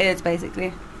say what it is,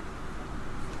 basically.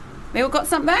 We all got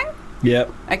something? Yep.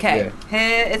 Okay.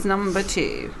 Here is number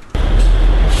 2.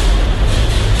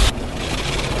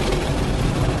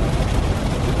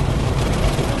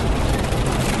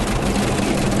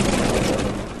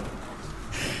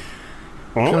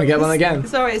 Do you want to get one again?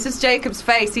 Sorry, it's just Jacob's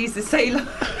face. He's the sailor.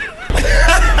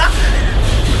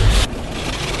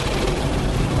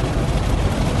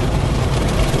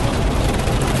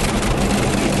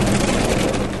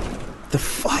 The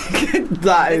fuck?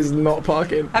 That is not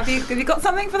parking. Have you got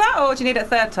something for that, or do you need it a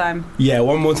third time? Yeah,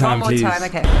 one more time, One more please. time,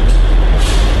 okay.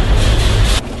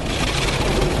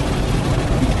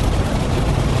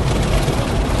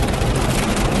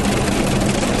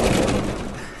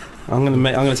 I'm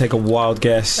gonna take a wild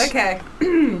guess. Okay.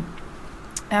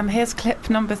 Here's clip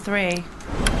number 3.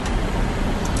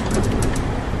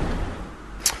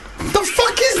 The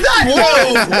fuck is that?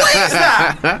 Whoa! What is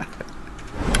that?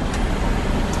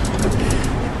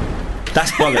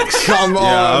 That's bollocks. Come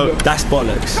on. That's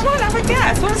bollocks. Come on, have a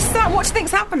guess. What's that? What do you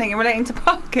think's happening in relating to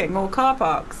parking or car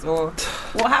parks or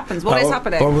what happens? What is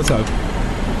happening? One more time.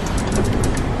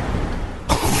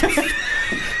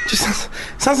 Just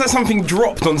sounds like something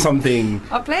dropped on something.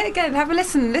 I'll play it again. Have a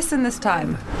listen. Listen this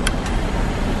time.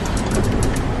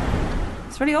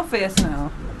 It's really obvious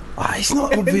now. It's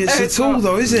not obvious at all,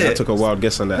 though, is I it? took a wild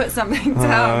guess on that. Put something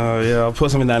down. Yeah, I'll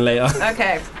put something down later.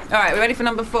 Okay. All right. We're ready for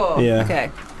number 4. Yeah.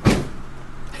 Okay.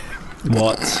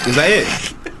 What? Is that it?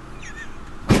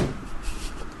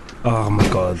 Oh my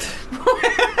god.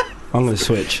 I'm gonna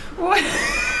switch.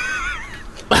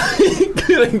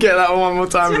 Couldn't get that one more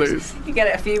time, please. You get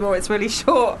it a few more. It's really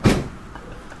short.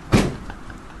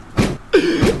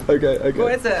 Okay.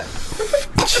 What is it?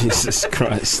 Jesus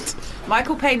Christ.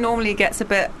 Michael Payne normally gets a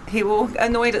bit. He will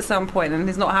annoyed at some point, and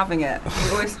he's not having it. He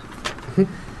always.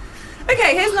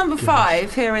 Okay. Here's number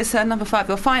 5. Here is number 5.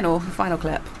 Your final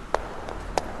clip.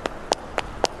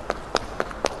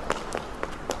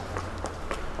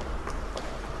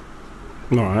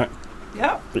 All right.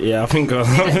 Yep. Yeah, I think. Do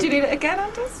you need it again,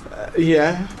 Anders?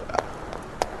 Yeah.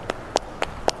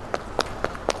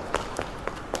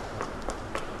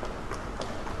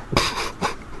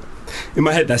 In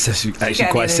my head, that's actually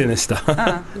get quite anything?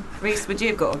 sinister. Reese, would you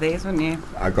have got all these, wouldn't you?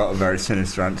 I got a very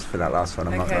sinister answer for that last one.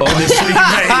 I'm Okay. not gonna Honestly,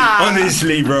 mate.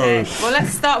 Honestly, bro. Okay. Well, let's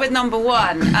start with number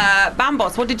 1.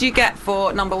 Bambos, what did you get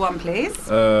for number 1, please?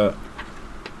 I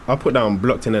put down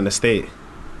blocked in an estate.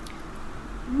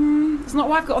 It's not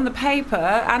what I've got on the paper.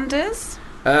 Anders?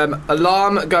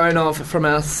 Alarm going off from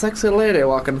a sexy lady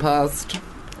walking past.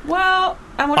 Well,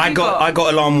 and what have you got? I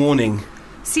got alarm warning.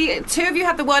 See, 2 of you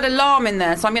had the word alarm in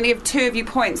there, so I'm going to give 2 of you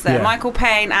points there. Yeah. Michael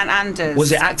Payne and Anders.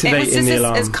 Was it activating the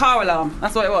alarm? It's car alarm.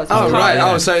 That's what it was. Oh, Car right.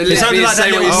 alarm. Oh, so It literally sounded like say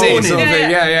that what you little see warning. sort of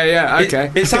thing. Yeah.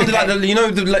 Okay. It sounded like the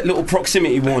little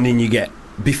proximity warning you get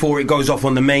before it goes off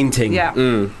on the main thing. Yeah.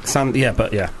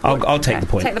 I'll take the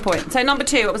point. Take the point. So number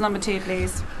 2, what was number 2,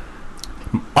 please?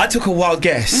 I took a wild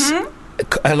guess,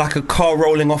 like a car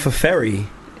rolling off a ferry.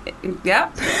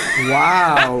 Yeah.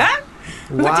 Wow.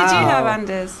 What did you have,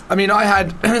 Anders? I mean, I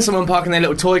had someone parking their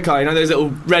little toy car. You know, those little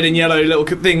red and yellow little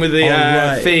thing with the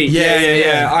right. feet.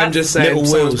 Yeah. I'm just saying, Little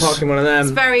someone's wheels. parking one of them.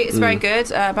 It's very good.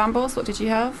 Bambos, what did you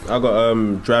have? I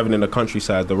got driving in the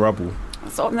countryside, the rubble.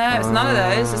 It's not there. It's none of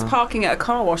those. It's parking at a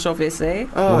car wash, obviously.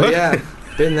 Oh yeah,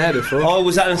 been there before. Oh,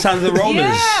 was that the sound of the rollers?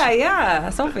 Yeah.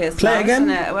 It's obvious. Play now, it again?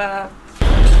 Isn't it? Well,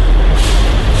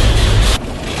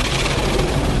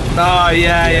 Oh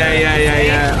yeah.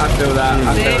 I feel that.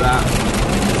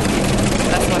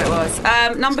 that's what it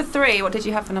was. Number 3. What did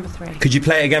you have for number 3? Could you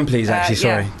play it again, please? Actually,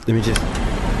 sorry. yeah. Let me just.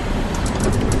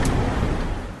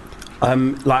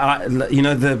 You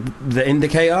know the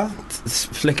indicator,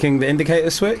 flicking the indicator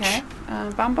switch. Okay.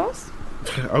 Bambos?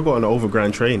 I got an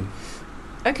overground train.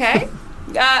 Okay.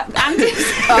 Anders?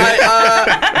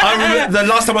 The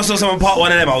last time I saw someone park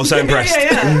one of them, I was so impressed.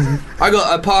 yeah. I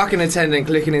got a parking attendant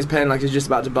clicking his pen like he's just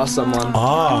about to bust someone.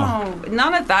 Ah. Oh,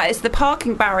 none of that. It's the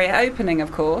parking barrier opening,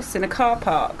 of course, in a car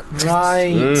park. Right.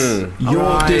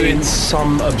 You're doing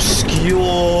some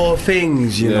obscure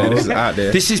things, you know. This is out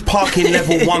there. This is parking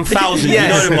level 1000. Yes. You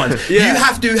know them ones. Yeah. You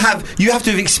have to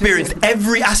have experienced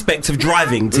every aspect of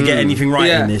driving to get anything right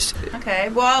Yeah. in this. Okay.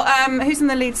 Well, who's in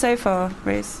the lead so far,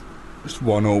 Reese? Just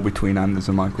 1-1 between Anders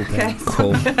and Michael Payne. Okay.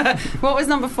 Cool. What was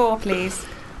number 4, please?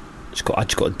 I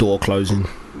just got a door closing.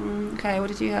 Okay. What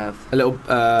did you have? A little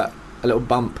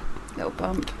bump. Little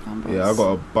bump. Bambos. Yeah, I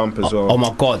got a bump as well. Oh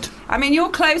my god. I mean, you're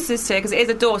closest here because it is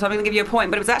a door, so I'm going to give you a point.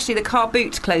 But it was actually the car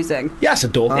boot closing. Yeah, it's a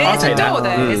door. It I'll is take a door,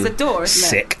 that. though. It's a door, isn't it?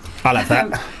 Sick. I'll have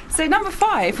that. So number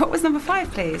 5. What was number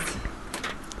 5, please?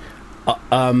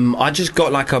 I just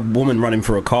got like a woman running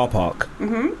through a car park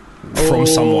from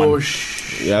someone.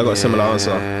 Yeah, I got a similar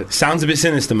answer. Sounds a bit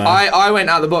sinister, man. I went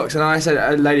out the box and I said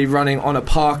a lady running on a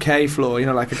parquet floor. You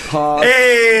know, like a park.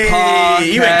 Hey,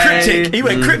 Parquet. he went cryptic. He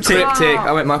went cryptic. Cryptic.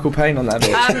 I went Michael Payne on that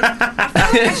bit. I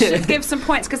feel like I should give some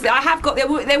points because I have got.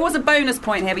 There was a bonus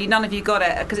point here, but none of you got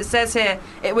it because it says here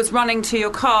it was running to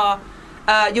your car.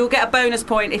 You'll get a bonus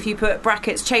point if you put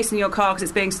brackets chasing your car because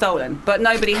it's being stolen. But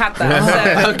nobody had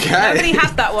that. So Okay. Nobody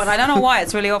had that one. I don't know why.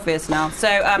 It's really obvious now. So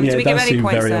do we give any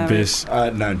points? very there? obvious.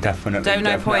 No, definitely. Don't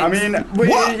know definitely. points. I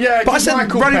mean, yeah, But I said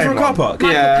Michael running Payne through a car one. park.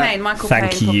 Michael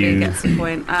Thank Payne probably you. gets a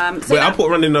point. So Wait, I put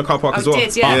running in a car park as well.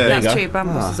 did, yeah, there you that's go. true.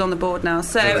 Bambos is on the board now.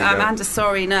 So, There we go. Anders,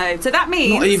 sorry, no. So that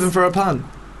means Not even for a pun.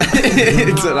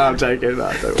 No, I'm joking.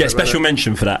 No, don't worry Get a special about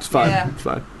mention for that. it. It's fine. Yeah. It's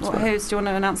fine. What, who's, do you want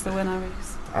to announce the winner?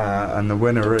 And the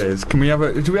winner is. Do we have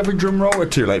a drum roll or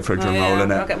too late for a drum roll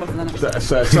in I'll it? get one for the next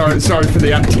one. Sorry for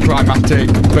the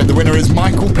anticlimactic, but the winner is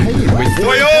Michael Payne with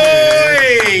Oi,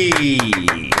 oi!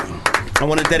 I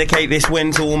want to dedicate this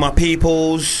win to all my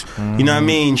peoples. You know what I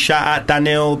mean? Shout out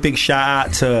Daniel. Big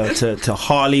shout out to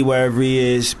Harley, wherever he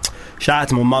is. Shout out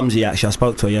to my mumsy, actually. I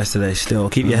spoke to her yesterday still.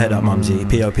 Keep your head up, mumsy.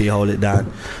 POP, hold it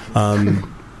down.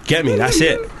 Get me, that's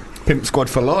it. Pimp Squad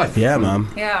for life. Yeah, man.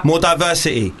 Yeah. More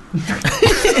diversity.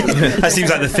 That seems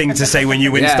like the thing to say when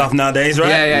you win stuff nowadays, right?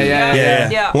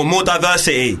 Yeah. Well, more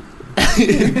diversity. Like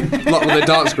with the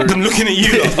dance group. I'm looking at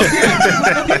you lot.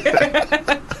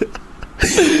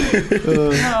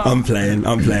 I'm playing.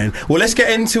 Well, let's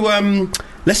get into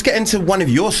one of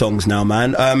your songs now,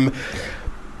 man.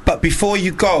 But before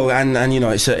you go, and you know,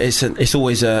 it's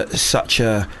always such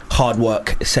a hard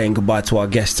work saying goodbye to our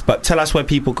guests. But tell us where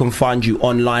people can find you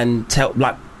online. Tell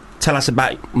us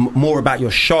about more about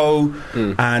your show,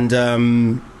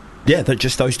 and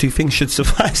just those two things should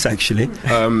suffice, actually.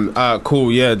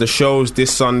 Cool. Yeah, the show's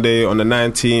this Sunday on the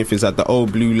 19th. Is at the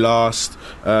Old Blue Last.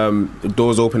 The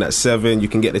doors open at 7. You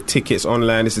can get the tickets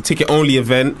online. It's a ticket-only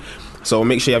event, so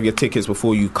make sure you have your tickets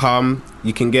before you come.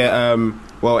 You can get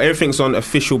everything's on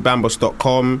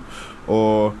officialbambos.com,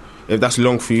 or if that's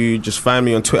long for you, just find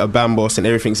me on Twitter, Bambos, and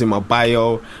everything's in my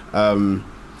bio.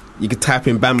 You can type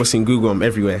in Bambos in Google. I'm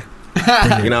everywhere.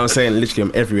 You know what I'm saying? Literally,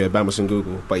 I'm everywhere, Bambos in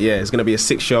Google. But yeah, it's going to be a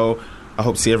sick show. I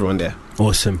hope to see everyone there.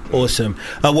 Awesome.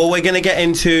 Well, we're going to get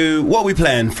into what we're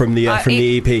playing from the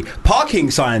EP. Parking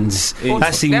signs.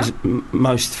 That seems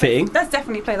most fitting. Let's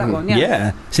definitely play that one. Yeah.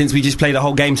 Yeah, since we just played a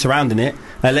whole game surrounding it,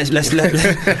 let's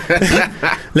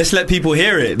let people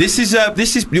hear it. This is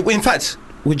in fact.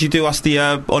 Would you do us the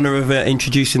honour of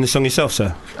introducing the song yourself,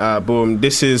 sir? Boom.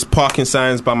 This is Parking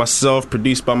Signs by myself,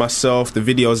 produced by myself. The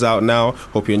video's out now.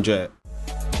 Hope you enjoy it.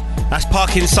 That's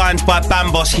Parking Signs by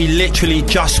Bambos. He literally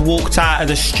just walked out of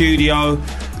the studio.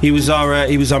 He was our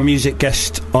music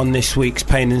guest on this week's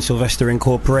Payne and Sylvester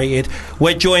Incorporated.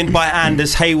 We're joined by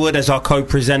Anders Hayward as our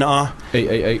co-presenter.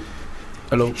 888.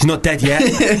 Hello. He's not dead yet.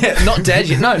 Not dead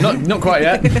yet. No, not quite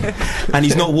yet. And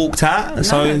he's not walked out.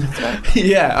 So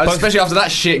yeah, especially after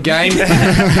that shit game.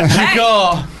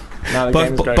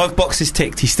 Both boxes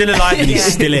ticked. He's still alive and he's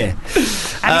still here. And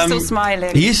he's still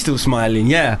smiling. He is still smiling,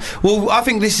 yeah. Well, I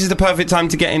think this is the perfect time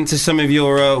to get into some of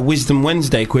your Wisdom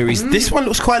Wednesday queries. This one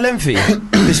looks quite lengthy.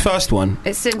 This first one.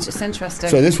 It's interesting.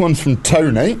 So this one's from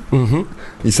Tony. Mm-hmm.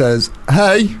 He says,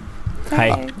 Hey,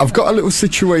 I've got a little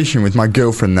situation with my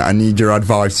girlfriend that I need your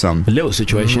advice on. A little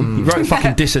situation? You wrote a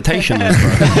fucking dissertation there,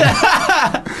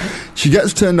 bro. She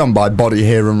gets turned on by body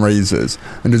hair and razors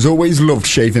and has always loved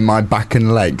shaving my back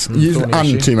and legs. Used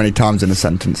 "and" too many times in a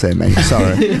sentence here, mate.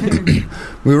 Sorry.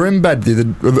 We were in bed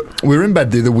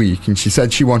the other week, and she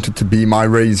said she wanted to be my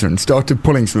razor and started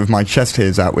pulling some of my chest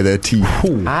hairs out with her teeth.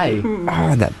 Aye.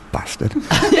 Oh, that bastard.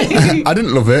 I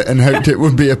didn't love it and hoped it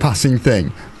would be a passing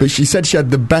thing, but she said she had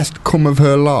the best cum of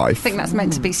her life. I think that's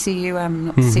meant to be C-U-M,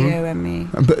 not C-O-M-E.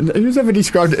 But who's ever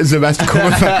described it as the best cum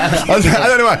of I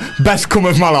don't know why. Best cum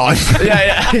of my life.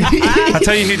 Yeah. I'll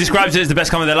tell you who describes it as the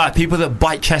best cum of their life. People that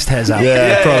bite chest hairs out.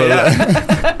 Yeah, probably.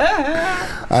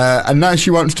 And now she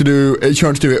wants to do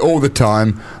it all the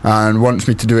time and wants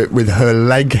me to do it with her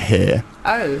leg hair.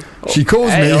 Oh. She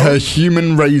calls me her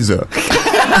human razor.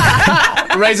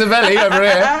 Razor belly over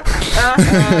here.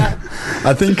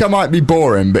 I think I might be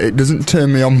boring, but it doesn't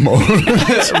turn me on more.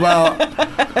 Well,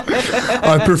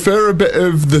 I prefer a bit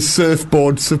of the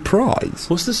surfboard surprise.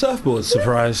 What's the surfboard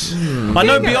surprise? I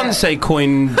know Beyonce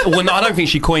coined. Well, no, I don't think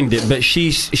she coined it, but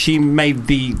she made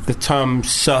the term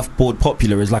surfboard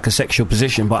popular as like a sexual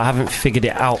position, but I haven't figured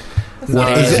it out.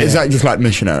 What it is. Is that just like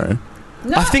missionary?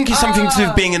 No. I think it's something to do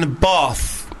with being in a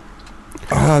bath.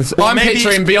 I'm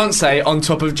picturing Beyonce on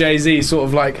top of Jay-Z, sort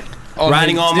of like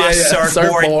riding on my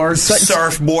surfboard.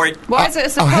 Surfboard. Why is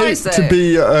it a I hate surprise to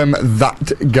be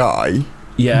that guy.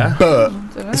 Yeah. But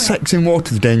sex in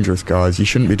water's dangerous, guys. You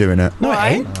shouldn't be doing it. No, it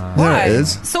ain't. Why? There it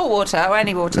is. Salt water or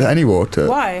any water? Any water.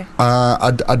 Why?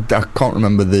 I can't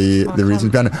remember the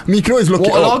reasons behind it. I mean, you can always look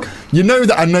Waterlog? it up. You know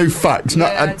that I know facts.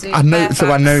 Yeah, I know,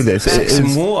 so I know this. Sex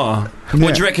in water. Yeah.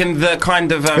 What do you reckon the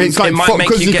kind of It's like it might make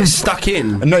 'cause you you get can stuck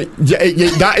in? No,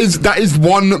 that is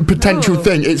one potential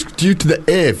thing. It's due to the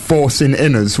air forcing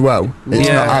in as well. It's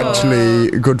not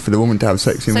actually good for the woman to have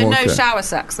sex in So water. no shower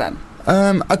sex then?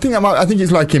 I think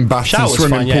it's like in baths Shower's and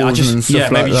swimming fine, pools and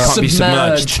stuff maybe like you that. can't be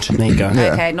submerged. There you go.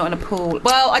 Yeah. Okay, not in a pool.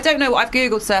 Well, I don't know. I've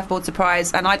googled surfboard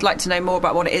surprise, and I'd like to know more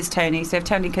about what it is, Tony. So if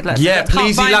Tony could let us know. Yeah, I can't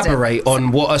please find it. elaborate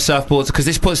on what a surfboard, because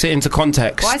this puts it into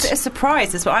context. Why is it a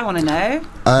surprise? That's what I want to know.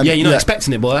 Yeah, you're not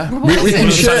expecting it, boy. We all can of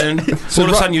a share- sudden, So all of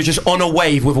a right- sudden, you're just on a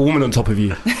wave with a woman on top of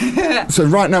you. So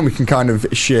right now we can kind of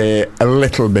share a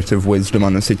little bit of wisdom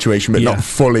on the situation, but Yeah. not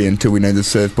fully until we know the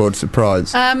surfboard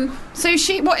surprise. So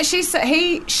she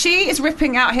is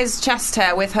ripping out his chest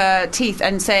hair with her teeth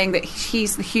and saying that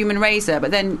he's the human razor,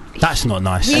 but then That's not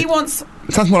nice. he wants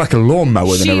It sounds more like a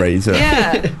lawnmower than she- a razor.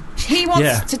 Yeah, he wants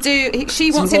Yeah. to do.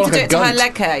 She wants more him to like do a it to her goat.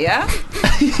 leg hair. Yeah,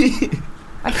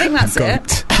 I think that's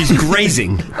it. She's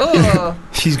grazing. Oh,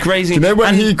 She's grazing. You know when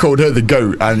And he called her the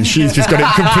goat and she's just got it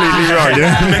completely right,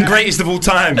 yeah? the greatest of all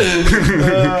time.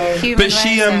 human But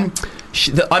she, razor.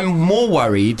 I'm more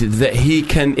worried that he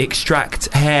can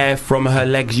extract hair from her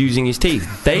legs using his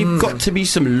teeth. They've got to be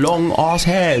some long ass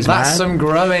hairs, That's man. some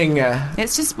growing.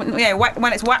 It's just when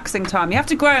it's waxing time. You have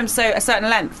to grow them so a certain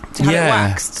length to have it Yeah.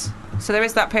 waxed. So there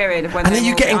is that period of when. And they're then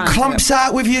you're all getting fine. clumps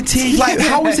out with your teeth. Like,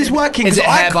 how is this working? Is it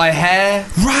 'Cause hair by hair?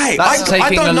 Right. That's I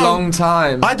taking don't a know. long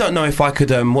time. I don't know if I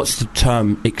could. What's the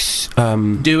term?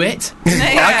 Do it.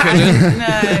 I couldn't.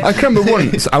 No. I can remember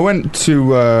once I went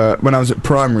to when I was at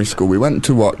primary school. We went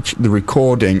to watch the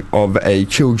recording of a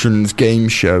children's game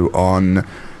show on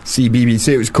CBBC.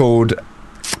 It was called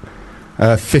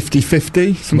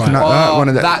 50-50, something like that. Oh, One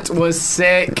of the, that was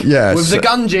sick. Yeah, With so- the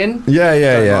Gungeon. yeah,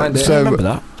 Don't mind it. So I remember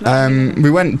that.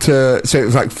 we went to, so it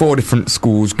was like 4 different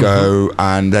schools go,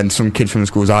 and then some kids from the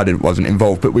schools I did wasn't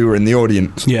involved, but we were in the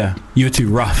audience. Yeah, you were too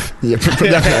rough. Yeah,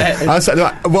 definitely. I said,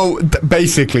 like, well,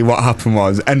 basically what happened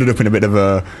was ended up in a bit of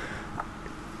a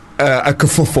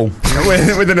kerfuffle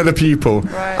with another pupil,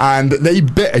 Right. and they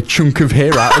bit a chunk of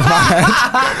hair out of my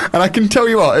head, and I can tell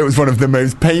you what, it was one of the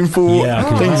most painful Yeah, I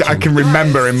can things I can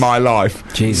remember in my life.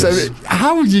 Jesus. So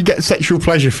how you get sexual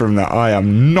pleasure from that, I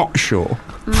am not sure.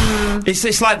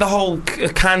 It's like the whole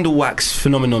candle wax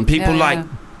phenomenon. People Yeah, like yeah.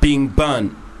 being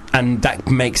burnt, and that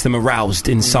makes them aroused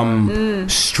in some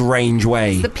strange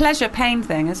way. It's the pleasure pain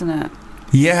thing, isn't it?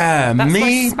 Yeah, That's me.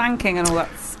 why spanking and all that.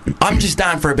 I'm just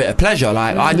down for a bit of pleasure.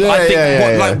 Like I Yeah, think,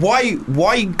 yeah, yeah, like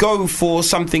why go for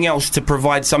something else to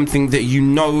provide something that you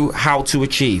know how to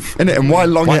achieve? Innit? And why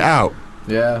long Why- it out?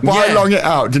 Yeah. Why Yeah. long it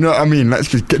out? Do you know what I mean? Let's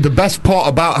just get the best part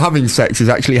about having sex is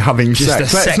actually having Just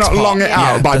sex. the Let's sex not part. long it Yeah,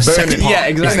 out by the sex burning. part Yeah,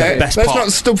 exactly. is the Innit? best Let's part.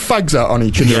 not stub fags out on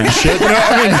each other and shit. You know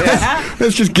what I mean?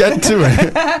 Let's just get to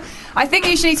it. I think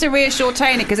you should need to reassure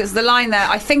Tony because it's the line there.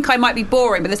 I think I might be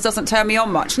boring, but this doesn't turn me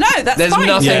on much. No, that's There's fine.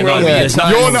 nothing Yeah, wrong no, with there's it.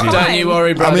 nothing You're wrong not- with it. Don't you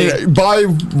worry, I buddy. mean, by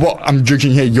what I'm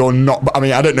judging here, you're not. I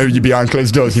mean, I don't know you behind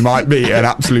closed doors. You might be an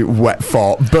absolute wet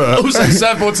fart, but Also,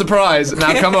 surfboard surprise.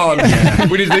 Now, come on.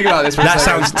 We need to think about this for a That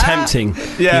second. sounds tempting. Yeah.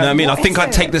 You know what I mean? What I think is I'd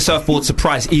it? take the surfboard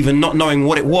surprise, even not knowing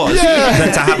what it was, Yeah.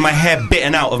 than to have my hair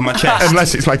bitten out of my chest.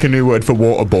 unless it's like a new word for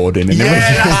waterboarding. And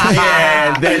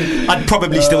yeah, then I'd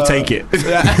probably still take it.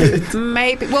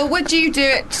 Maybe. Well, would you do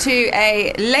it to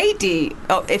a lady?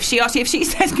 Oh, if she asked you, if she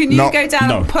said, "Can you No. go down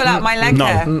No. and pull out my leg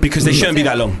hair?" No, because they shouldn't be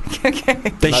that long. Okay.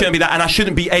 They shouldn't be that, and I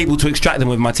shouldn't be able to extract them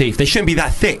with my teeth. They shouldn't be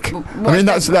that thick. I mean,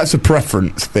 that's a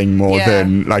preference thing more Yeah.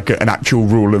 than like an actual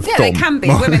rule of Yeah, thumb. they can be.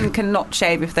 Women can not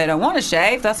shave if they don't want to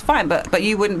shave. That's fine, but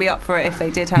you wouldn't be up for it if they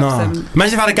did have No. some.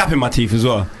 Imagine if I had a gap in my teeth as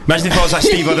well. Imagine if I was like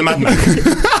Steve O the Madman.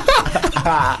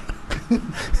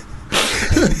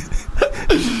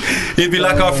 It'd be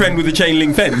like our friend with the chain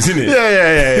link fence, isn't it?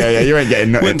 Yeah. You ain't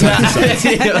getting nothing. Wouldn't touch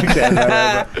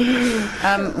the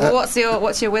Well,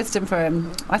 what's your wisdom for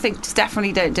him? I think just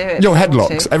definitely don't do it. Your if you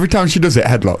want headlocks. to. Every time she does it,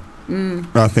 headlock.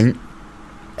 I think.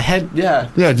 Head, yeah.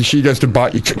 Yeah, she goes to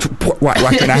bite you, whack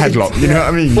in a headlock. You know what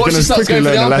I mean? What, You're she gonna starts going for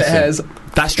the learn a armpit lesson. hairs?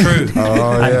 That's true.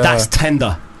 Oh, And yeah. that's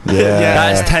tender. Yeah.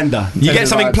 That's tender. You Tender get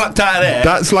something vibes. plucked out of there.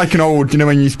 That's like an old, you know,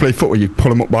 when you used to play football, you pull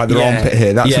them up by their Yeah. armpit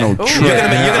here. That's an Yeah. old Ooh. trick. You're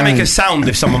gonna you know what I make mean? a sound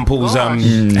if someone pulls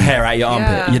hair out your armpit.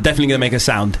 Yeah. You're definitely gonna make a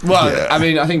sound. Well, Yeah. I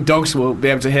mean, I think dogs will be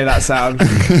able to hear that sound.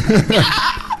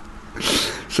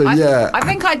 So yeah. I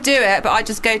think I'd do it, but I'd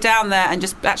just go down there and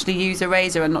just actually use a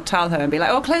razor and not tell her and be like,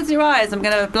 "Oh, close your eyes. I'm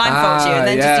going to blindfold you," and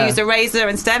then yeah. just use a razor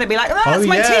instead and be like, "Oh, that's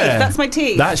my yeah. teeth. That's my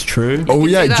teeth." That's true. Oh can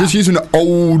yeah, do that. just use an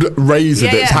old razor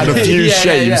Yeah, that's yeah. had a few Yeah,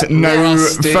 shaves, yeah. no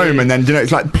Rusty. foam, and then you know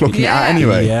it's like plucking it out Yeah.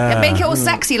 anyway. Yeah. And make it all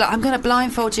sexy, like I'm going to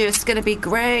blindfold you. It's going to be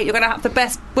great. You're going to have the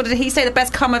best. What did he say? The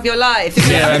best cum of your life.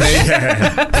 Yeah, I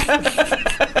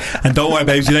mean, And don't worry,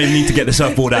 babes, you don't even need to get the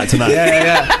surfboard out tonight.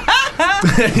 yeah.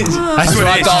 That's what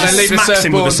right, it darling, is. leave the Smacks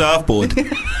him with a surfboard.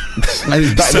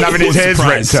 He's better than having his hairs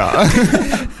Surprise.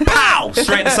 ripped out. Pow!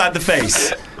 Straight inside the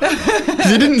face.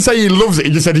 He didn't say he loves it,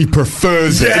 he just said he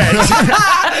prefers it.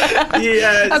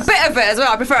 Yes. A bit of it as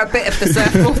well. I prefer a bit of the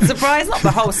surfboard surprise, not the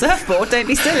whole surfboard. Don't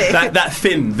be silly. That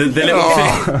fin, the little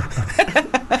fin.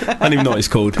 I don't even know what it's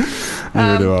called.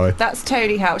 Neither do I. That's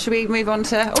Tony How. Should we move on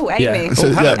to Amy? Yeah. So,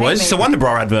 Hello, yeah. boys. It's a Wonder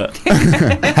Bra advert.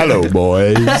 Hello,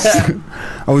 boys.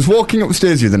 I was walking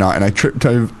upstairs the other night and I tripped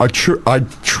over. I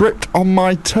tripped on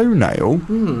my toenail.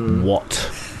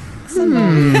 What?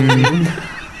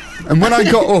 And when I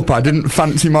got up, I didn't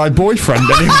fancy my boyfriend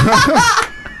anymore.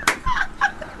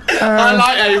 I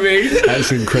like Amy.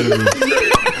 That's incredible.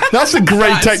 That's a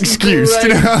great excuse. Do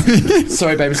you know what I mean?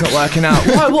 Sorry, babe, it's not working out.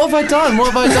 What have I done?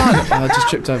 What have I done? Oh, I just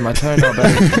tripped over my toenail,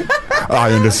 babe.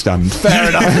 I understand. Fair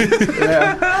enough.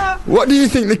 Yeah. What do you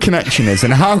think the connection is,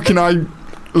 and how can I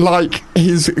like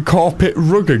his carpet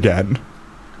rug again?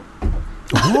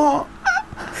 What?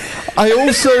 I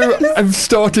also have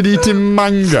started eating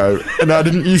mango, and I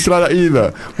didn't used to like that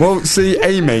either. Well, see,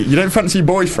 Amy, you don't fancy your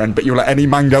boyfriend, but you'll let any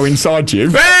mango inside you.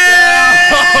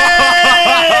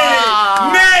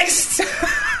 Next!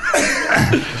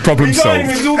 Problem We can't solved.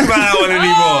 even talk about that one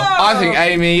anymore. I think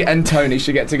Amy and Tony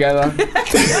should get together.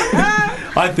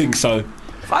 I think so.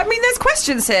 I mean, there's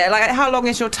questions here, like how long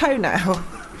is your toenail?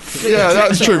 Yeah,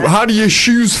 that's true. How do your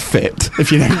shoes fit if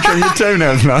you don't trim your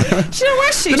toenails, man? Do you know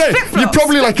where shoes? You know, Flip-flops, you're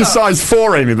probably like a flip-flops. size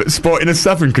 4, Amy, but sporting a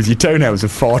 7 because your toenails are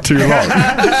far too long.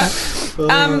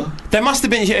 There must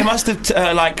have been. It must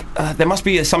have there must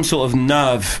be some sort of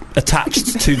nerve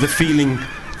attached to the feeling,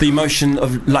 the emotion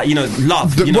of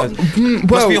love. The- You know, what-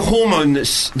 must be a well- hormone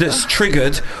that's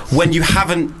triggered when you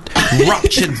haven't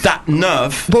ruptured that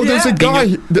nerve. Well, there's a In guy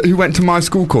your- who went to my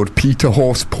school called Peter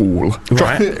Horsepool.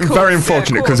 Right. Very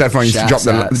unfortunate because everyone used to drop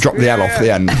the L off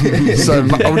the end. So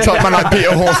I would type man like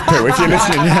Peter Horsepool if you're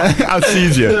listening. I'll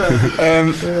seize you.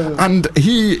 And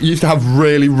he used to have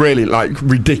really, really like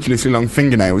ridiculously long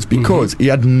fingernails because he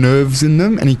had nerves in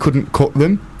them and he couldn't cut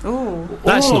them. Ooh,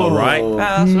 That's not right.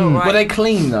 that's not right. Were they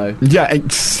clean, though? Yeah,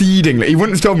 exceedingly. He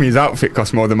wouldn't have told me his outfit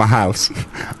cost more than my house.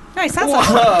 No, it sounds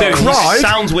like Dude, Cried?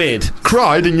 sounds weird.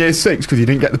 Cried in year 6 because he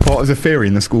didn't get the part as a theory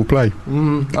in the school play.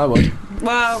 I would.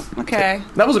 well, okay.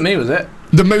 That wasn't me, was it?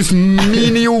 The most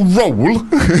menial role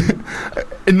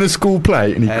in the school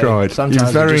play, and he cried. Sometimes he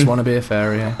was very. you just want to be a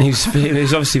fairy. Yeah. He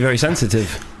was obviously very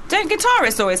sensitive. Don't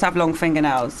guitarists always have long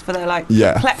fingernails for their like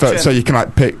Yeah, plectrum? so you can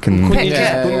like pick and. Pick Wouldn't you,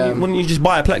 it. wouldn't you just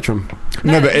buy a plectrum?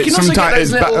 No, but you it's can also get sometimes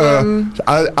those it's little,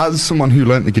 better. As someone who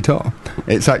learnt the guitar,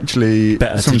 it's actually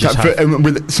Better to sometimes just have-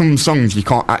 with some songs you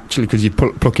can't actually because you're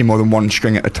plucking more than one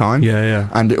string at a time. Yeah.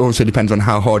 And it also depends on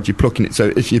how hard you're plucking it.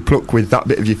 So if you pluck with that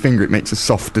bit of your finger, it makes a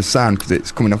softer sound because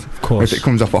it's coming off. Of course. If it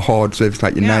comes off a hard surface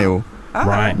like your Yeah. nail. Oh,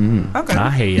 Right. Okay. I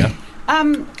hear you.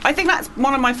 I think that's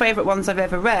one of my favourite ones I've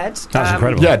ever read. That's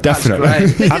incredible. Yeah,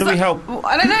 definitely. How do we help?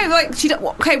 I don't know.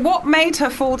 Like, what made her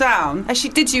fall down?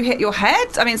 Did you hit your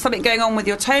head? I mean, something going on with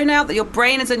your toenail that your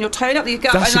brain is in your toenail. That you go.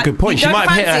 That's and, a good point. you She don't might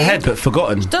have hit her fancy- head but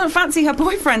forgotten. Don't fancy her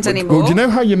boyfriend anymore. Well, do you know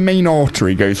how your main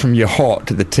artery goes from your heart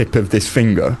to the tip of this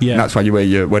finger? Yeah. And that's why you wear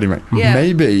your wedding ring. Yeah.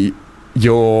 Maybe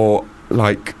your,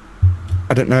 like,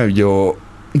 I don't know,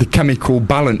 the chemical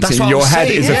balance That's in what your I'm head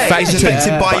saying, is yeah. affected. It's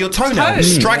affected by your toenail. Toe.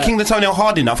 Striking the toenail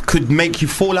hard enough could make you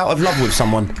fall out of love with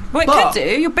someone. Well, it But- could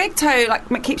do. Your big toe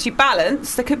keeps you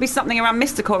balanced. There could be something around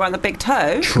mystical around the big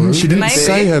toe. She didn't Maybe.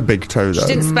 say her big toe, She though.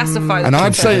 didn't specify. And the I'd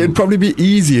big say toe. it'd probably be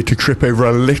easier to trip over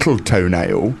a little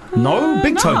toenail. No,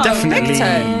 big toe, no, definitely. big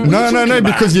toe. No,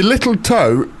 because your little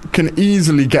toe can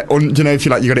easily get you know, if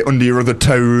you like, you got it under your other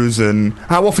toes. And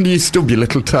how often do you stub your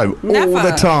little toe? All Never.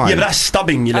 the time. Yeah, but that's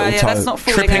stubbing your little yeah, toe. that's not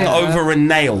falling Tripping over. over a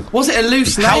nail. Was it a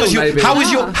loose nail? How is your maybe?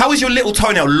 how is your little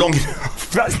toenail long enough?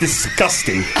 That's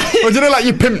disgusting. Well, do you know, like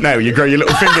your pimp nail, you grow your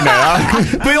little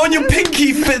fingernail. But on your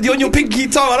pinky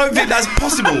toe, I don't think that's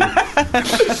possible.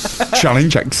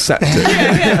 Challenge accepted.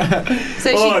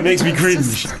 So Oh, she- it makes me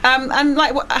cringe. And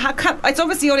like, it's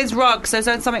obviously on his rug. So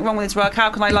there's something wrong with his rug. How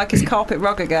can I like his carpet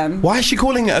rug again? Why is she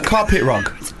calling it a carpet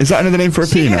rug? Is that another name for a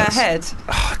She hit penis? her head.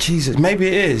 Oh, Jesus, maybe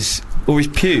it is. Or his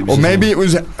pubes. Or maybe it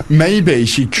was, maybe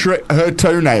she her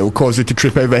toenail caused her to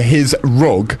trip over his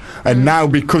rug, and now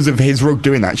because of his rug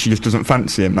doing that, she just doesn't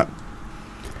fancy him. But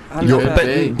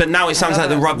now it sounds like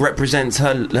the rug represents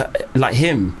her, like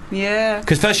him. Yeah.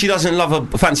 Because first she doesn't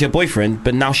fancy her boyfriend,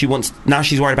 but now she's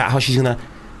worried about how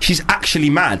she's actually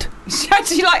mad.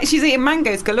 She's eating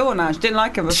mangoes galore now. She didn't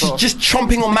like him She's before. just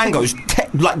chomping on mangoes,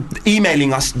 like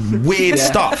emailing us weird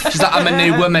stuff. She's like, I'm a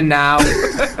new woman now.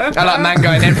 I like mango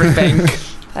and everything.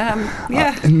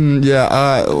 Yeah.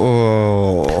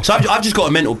 So I've just got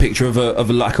a mental picture of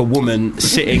a woman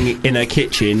sitting in her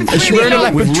kitchen she wearing a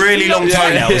leopard? with really long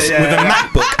toenails, with a yeah.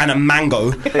 MacBook and a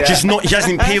mango. Just not. She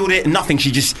hasn't peeled it. Nothing.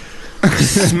 She just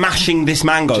smashing this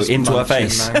mango into her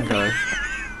face.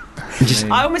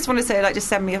 I almost want to say, like, just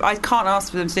send me. I can't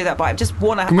ask for them to do that, but I just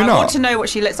want to. Can we I not? want to know what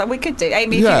she looks like. We could do,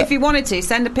 Amy, Yeah. if you wanted to,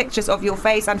 send her pictures of your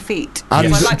face and feet.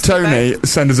 And I'd like to see Tony, both.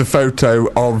 send us a photo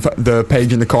of the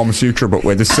page in the Kama Sutra book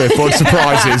where the surfboard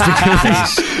surprises.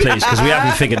 Please, because we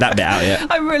haven't figured that bit out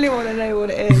yet. I really want to know what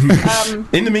it is.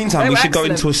 In the meantime, we should go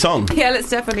into a song. Yeah,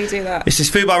 let's definitely do that. This is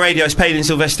Fubar Radio. It's Paid in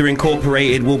Sylvester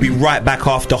Incorporated. We'll be right back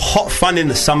after Hot Fun in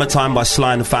the Summertime by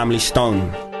Sly and the Family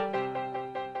Stone.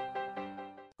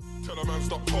 Tell a man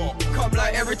stop talk. Come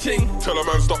like everything. Tell a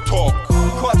man stop talk.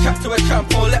 Can't chat to a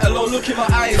champ or let alone look in my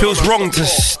eyes. Feels wrong to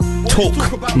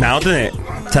talk now, doesn't it?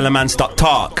 Tell a man stop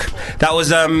talk. That was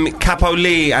Capo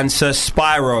Lee and Sir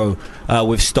Spyro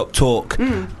with Stop Talk.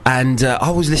 And I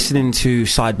was listening to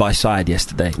Side by Side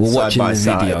yesterday. We're watching the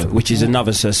video, which is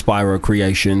another Sir Spyro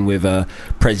creation with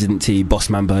President T,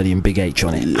 Bossman Birdie and Big H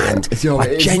on it. And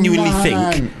I genuinely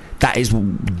think that is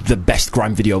the best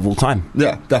grime video of all time.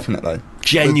 Yeah, definitely.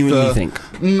 Genuinely think.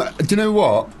 Do you know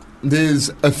what? There's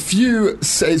a few.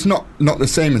 It's not the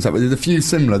same as that, but there's a few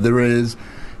similar. There is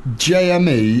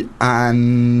JME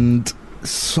and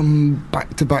some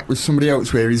back to back with somebody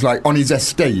else where he's like on his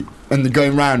estate and they're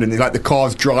going round and like the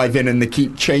cars drive in and they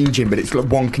keep changing, but it's like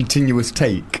one continuous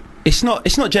take. It's not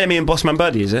Jamie and Bossman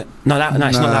Birdie, is it? No,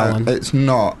 it's not that one. It's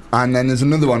not. And then there's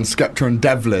another one, Skepta and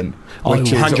Devlin.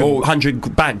 Which is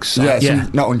 100 bags. Yeah,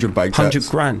 not 100 bags. 100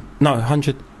 grand. No,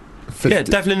 100. 50, yeah,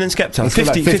 Devlin and Skepta. I feel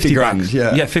like 50 grand, bags.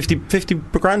 yeah. Yeah, 50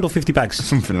 grand or 50 bags.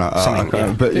 Something like that. Something,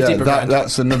 yeah. But yeah,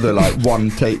 that's another like one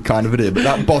take kind of video.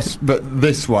 But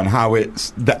this one, how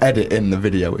it's the edit in the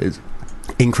video is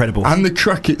incredible. And the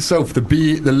track itself, the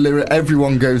beat, the lyric,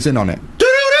 everyone goes in on it.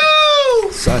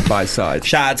 Side by side.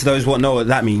 Shout out to those who know what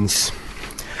that means.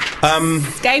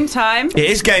 It's game time. It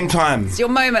is game time. It's your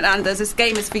moment, Anders. This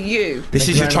game is for you. This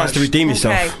is your chance to redeem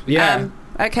yourself. Okay. Yeah.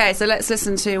 Okay, so let's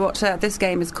listen to what this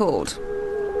game is called.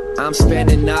 I'm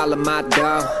spending all of my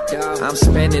dough. I'm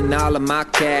spending all of my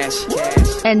cash.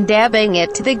 And dabbing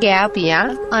it to the gap,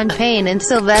 yeah? On Payne and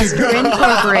Sylvester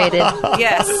Incorporated.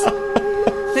 Yes.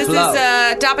 This is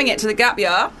dabbing it to the gap,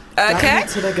 yeah? Okay.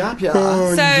 To the gap, yeah.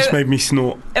 Oh, So- you just made me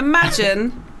snort.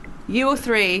 Imagine you all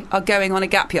three are going on a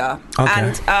gap year.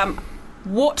 Okay. And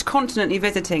what continent are you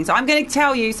visiting? So I'm going to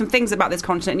tell you some things about this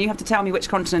continent, and you have to tell me which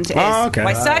continent it is. Oh, okay.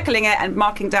 By circling it and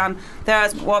marking down, there are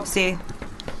obviously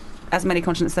as many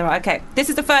continents there are. Okay, this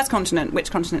is the first continent. Which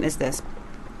continent is this?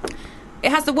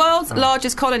 It has the world's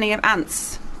largest colony of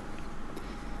ants.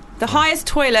 The highest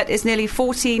toilet is nearly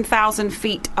 14,000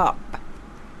 feet up.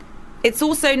 It's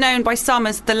also known by some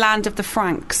as the land of the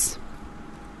Franks.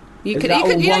 You Is can that all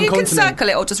one continent? circle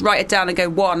it or just write it down and go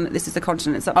one. This is the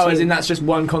continent. It's up to Oh, you. as in that's just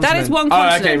one continent? That is one Oh,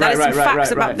 continent. okay, That is some facts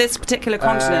right. about this particular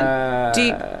continent. Do you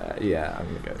Yeah, I'm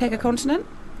going to go. pick a continent?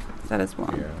 That is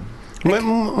one.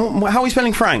 How are we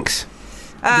spelling Franks?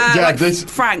 Like this-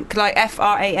 Frank, like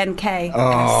Frank.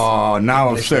 Oh, now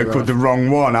I've circled the wrong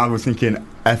one. I was thinking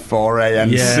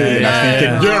FRANC. Yeah, and I was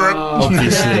thinking Europe.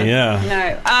 Obviously,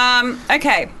 yeah. No.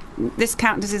 Okay. This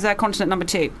is continent number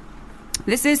 2.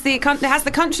 This is it has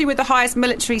the country with the highest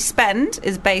military spend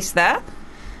is based there.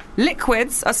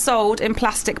 Liquids are sold in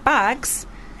plastic bags,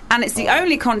 and it's the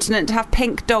only continent to have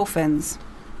pink dolphins.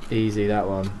 Easy, that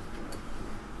one.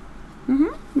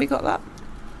 We got that.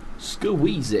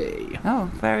 Squeezy. Oh,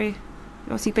 very.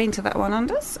 Obviously been to that one,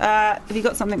 Anders. Have you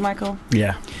got something, Michael?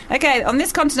 Yeah. Okay, on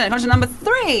this continent number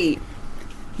 3,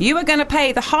 you are going to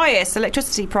pay the highest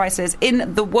electricity prices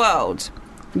in the world.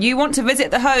 You want to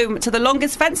visit the home to the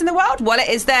longest fence in the world? Well, it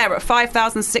is there at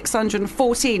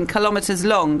 5,614 kilometres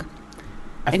long.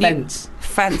 Fence.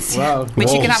 Fence, Wow.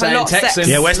 which you can have a lot of sex.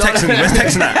 Yeah, where's Texan? Where's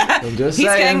Texan at? I'm just He's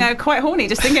saying. getting quite horny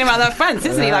just thinking about that fence,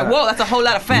 isn't he? Like, whoa, that's a whole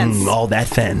lot of fence. All that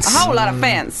fence. A whole lot of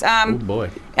fence. Oh, boy.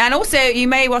 And also, you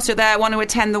may, whilst you're there, want to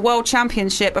attend the World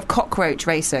Championship of Cockroach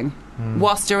Racing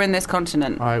whilst you're in this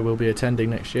continent. I will be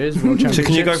attending next year's World Championships. So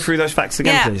can you go through those facts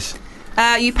again, Yeah. please?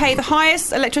 You pay the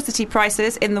highest electricity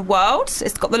prices in the world.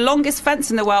 It's got the longest fence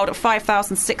in the world at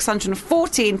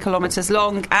 5,614 kilometres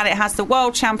long, and it has the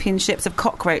World Championships of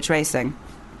Cockroach Racing.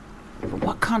 But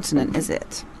what continent is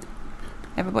it?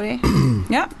 Everybody?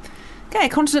 Yeah? Okay,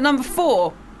 continent number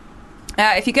 4.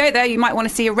 If you go there, you might want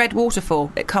to see a red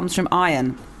waterfall. It comes from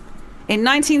iron. In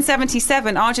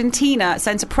 1977, Argentina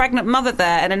sent a pregnant mother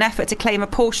there in an effort to claim a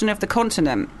portion of the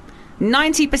continent.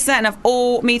 90% of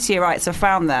all meteorites are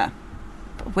found there.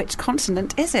 Which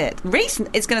continent is it? Reese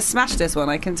is going to smash this one,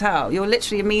 I can tell. You're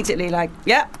literally immediately like,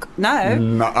 yep, no.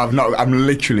 No, I've not. I'm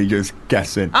literally just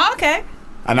guessing. Oh, okay.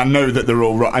 And I know that they're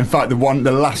all right. In fact, the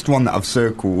last one that I've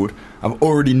circled, I've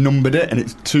already numbered it, and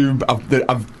it's two.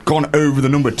 I've gone over the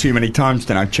number too many times.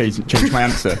 Then I've changed my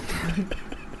answer,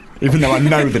 even though I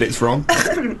know that it's wrong.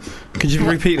 Could you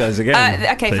repeat those again?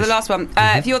 Okay, please? for the last one.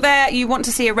 If you're there, you want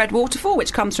to see a red waterfall,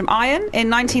 which comes from iron. In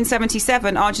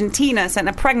 1977, Argentina sent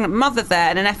a pregnant mother there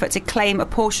in an effort to claim a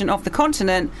portion of the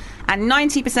continent, and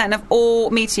 90% of all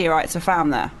meteorites are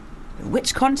found there.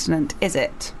 Which continent is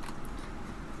it?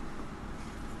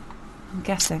 I'm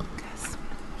guessing.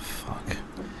 Fuck.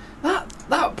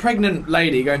 That pregnant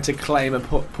lady going to claim a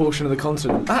portion of the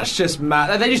continent, that's just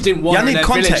mad. They just didn't want Yeah, I her in need their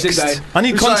context. village, did they? I need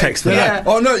It was context like, for yeah. that.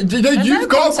 Oh no, you've no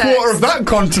got context. a quarter of that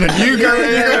continent. You go.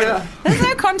 Yeah. There's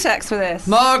no context for this.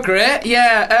 Margaret,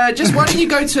 just why don't you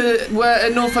go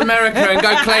to North America and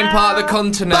go claim part of the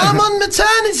continent? I'm on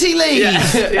maternity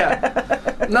leave.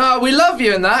 Yeah. No, we love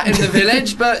you and that in the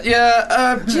village, but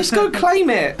just go claim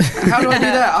it. How do I do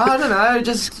that? I don't know.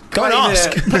 Just Go and claim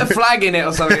ask. it. Put a flag in it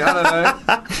or something. I don't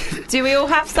know. Do we all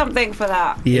have something for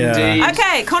that? Yeah. Indeed.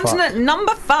 Okay, continent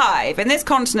number 5. In this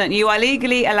continent, you are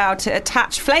legally allowed to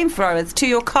attach flamethrowers to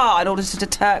your car in order to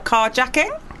deter carjacking.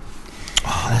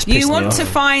 Oh, that's You pissed me want off. to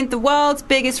find the world's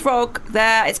biggest frog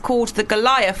there. It's called the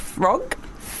Goliath frog.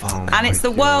 And it's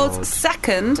the world's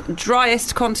second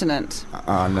driest continent.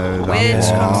 I know that Which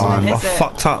one. continent I is it?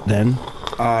 fucked up then.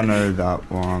 I know that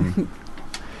one.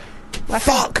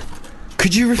 Fuck.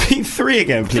 Could you repeat 3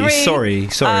 again, please? 3. Sorry.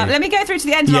 Let me go through to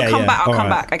the end and Yeah, I'll come yeah, back. I'll all come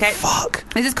right. back, okay? Fuck.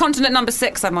 This is continent number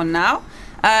 6 I'm on now.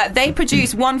 They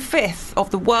produce 1/5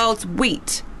 of the world's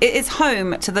wheat. It is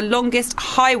home to the longest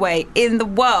highway in the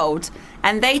world,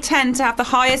 and they tend to have the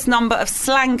highest number of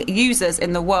slang users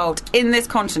in the world in this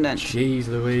continent. Jeez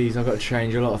Louise, I've got to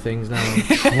change a lot of things now.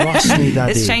 Trust me,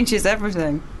 Daddy. This changes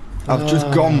everything. I've just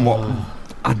gone what.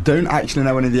 I don't actually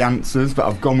know any of the answers, but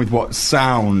I've gone with what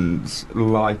sounds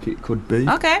like it could be.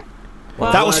 Okay.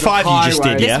 Well, That was 5 you just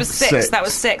did, this yeah? was 6. 6. That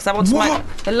was 6. I want to What?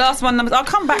 the last one. I'll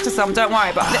come back to some. Don't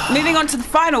worry. But moving on to the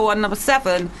final one, number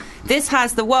 7. This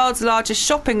has the world's largest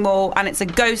shopping mall, and it's a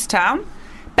ghost town.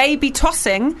 Baby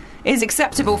tossing is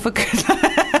acceptable for good.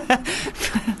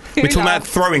 We're talking about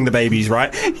throwing the babies,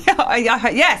 right?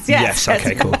 Yes. Yes,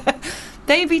 okay, cool.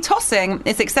 Baby tossing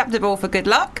is acceptable for good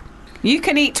luck. You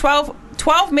can eat 12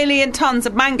 million tons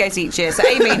of mangoes each year. So,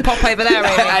 Amy, pop over there,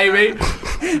 Amy. Amy,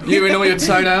 you and all your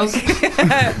toenails.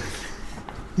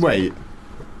 Wait,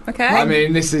 Okay. I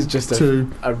mean, this is just Two.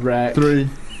 a wreck. 3,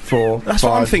 4, That's 5,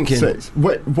 what I'm thinking. 6.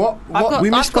 Wait, what? I've we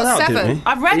got, missed I've got one out, didn't 7. we?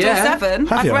 I've read all Yeah. 7.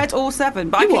 Have I've you? read all 7,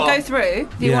 but I You can what? go through if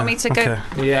you Yeah, want me to go.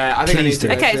 okay. Yeah, I think I Please need to do.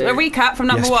 go Okay, too. a recap from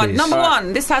number Yes, 1. please. Number Right.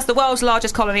 1, this has the world's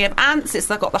largest colony of ants. It's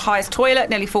got the highest toilet,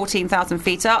 nearly 14,000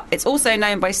 feet up. It's also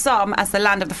known by some as the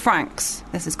land of the Franks.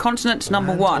 This is continent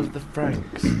number 1. The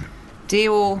Franks. Do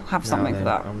you all have something for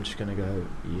that? I'm just going to go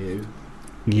you.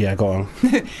 Yeah, go on.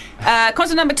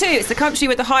 Continent number 2, it's the country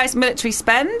with the highest military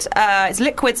spend. Its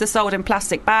liquids are sold in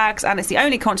plastic bags, and it's the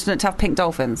only continent to have pink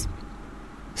dolphins.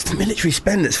 It's the military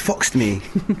spend that's foxed me.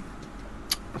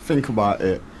 Think about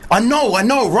it. I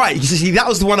know, right. You see, that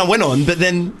was the one I went on, but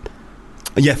then...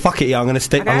 Yeah, fuck it, yeah, I'm going to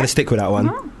stick with that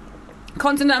one.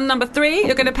 Continent number 3,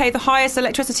 you're going to pay the highest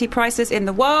electricity prices in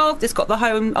the world. It's got the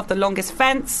home of the longest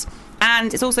fence,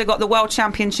 and it's also got the world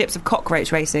championships of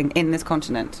cockroach racing in this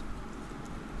continent.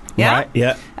 Yeah? Right,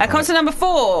 yeah. Continent number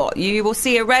 4, you will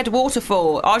see a red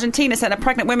waterfall. Argentina sent a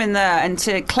pregnant woman there and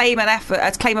to claim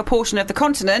a portion of the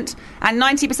continent, and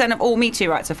 90% of all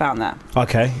meteorites are found there.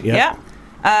 Okay, yeah.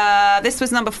 This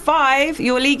was number 5.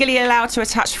 You're legally allowed to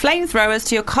attach flamethrowers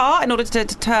to your car in order to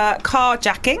deter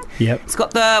carjacking. Yep. It's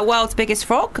got the world's biggest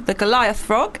frog, the Goliath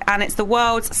frog, and it's the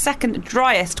world's second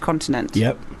driest continent.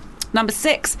 Yep. Number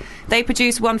 6, they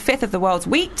produce 1/5 of the world's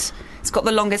wheat. It's got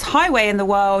the longest highway in the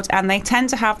world, and they tend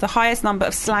to have the highest number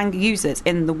of slang users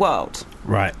in the world.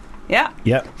 Right. Yeah?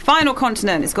 Yep. Final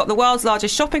continent. It's got the world's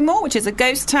largest shopping mall, which is a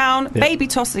ghost town. Yep. Baby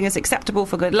tossing is acceptable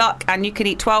for good luck, and you can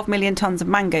eat 12 million tons of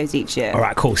mangoes each year. All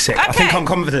right, cool, sick. I Okay. think I'm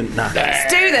confident now.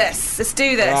 Let's do this. Let's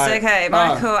do this. Right. Okay,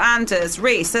 Michael, Anders,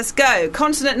 Reese, let's go.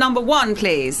 Continent number 1,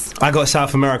 please. I got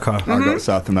South America. I got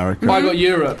South America. I got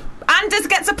Europe. Anders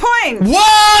gets a point.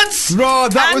 What? Bro,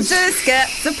 that was. Anders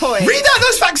gets a point. Read out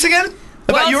those facts again.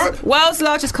 About Europe? World's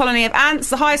largest colony of ants.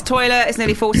 The highest toilet is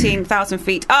nearly 14,000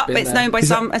 feet up. Been It's there. known by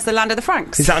some as the land of the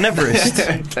Franks. Is that an Everest?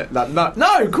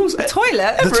 No, of course.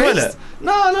 Toilet? The toilet?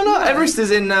 No. Everest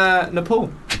is in Nepal.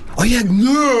 Oh, yeah,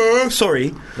 no.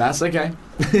 Sorry. That's okay.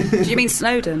 Do you mean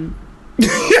Snowdon?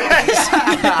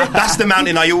 That's the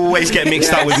mountain I always get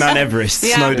mixed up with Mount Everest.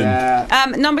 Yeah.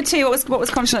 Snowdon. Number 2, what was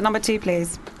continent number 2,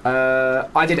 please?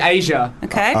 I did Asia.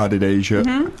 Okay. I did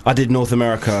Asia. I did North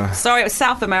America. Sorry, it was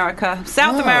South America.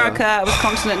 South America was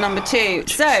continent number 2.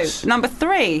 So, number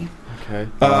 3, Okay.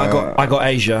 I got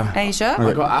Asia. Asia.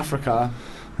 I got Africa.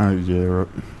 Oh, Europe.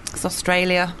 It's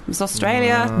Australia. What?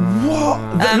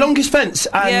 The longest fence.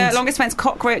 And longest fence,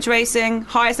 cockroach racing,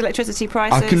 highest electricity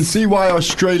prices. I can see why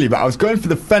Australia, but I was going for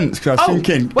the fence because I was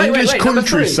thinking English number 3.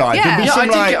 countryside. Yeah. There'd be Yeah, I some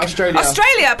did like get Australia.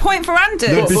 Australia, point for Anders.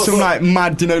 there'd be some like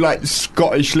mad, like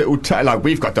Scottish little like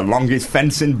we've got the longest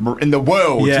fence in the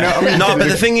world. Yeah. You know what I mean? No, but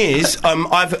the thing is,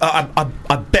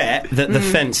 I bet that the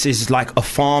fence is like a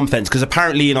farm fence because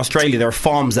apparently in Australia there are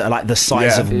farms that are like the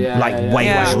size of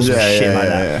whales or shit like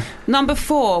that. Number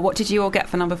 4, what did you all get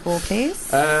for number 4,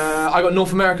 please? I got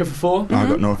North America for 4. I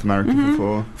got North America for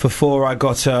 4. For 4, I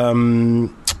got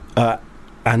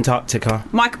Antarctica.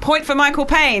 Point for Michael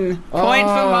Payne. Point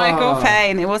for Michael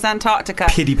Payne. It was Antarctica.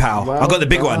 Piddy pow. I got the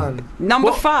big one.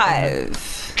 Number 5.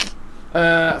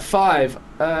 5.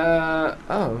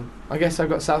 I guess I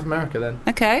got South America then.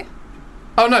 Okay.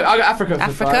 Oh no, I got Africa. For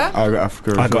Africa. 5. I got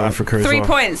Africa. I got Africa as 3 well.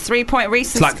 points. 3 point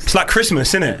Reese. It's like Christmas,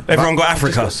 isn't it? Everyone got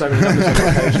Africa. Got so many numbers on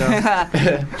the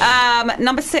page now.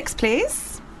 Number 6,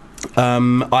 please.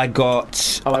 I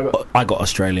got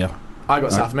Australia. I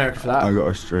got South America for that. I got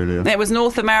Australia. It was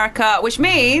North America, which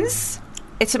means,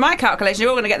 it's in my calculation, you're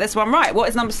all going to get this one right. What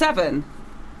is number 7?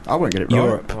 I won't get it right.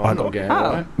 Europe. I'm not getting it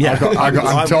right. Yeah, I got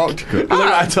Antarctica.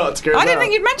 Antarctica. I didn't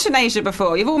think you'd mentioned Asia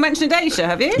before. You've all mentioned Asia,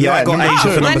 have you? Yeah, I got number Asia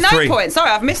two. for number No 3. points.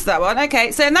 Sorry, I've missed that one.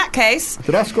 Okay, so in that case,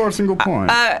 Did I score a single point?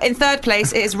 in third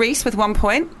place it is Reese with 1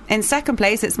 point. In second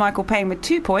place it's Michael Payne with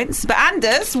 2 points. But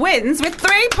Anders wins with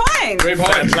 3 points. 3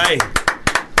 points. Play.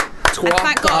 And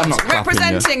thank I'm God, not clapping,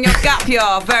 representing your gap year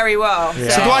very well.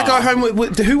 So do I go home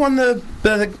with who won the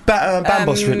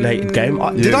Bambos related game?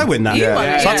 Did I win that? You won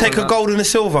it, So I yeah. take a gold and a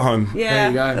silver home. Yeah, There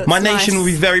you go. that's My nice. nation will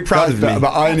be very proud of me. But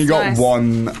I only got That's nice.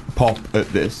 1 pop at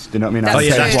this. Do you know what I mean? That's I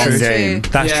yeah, played that's one true. game.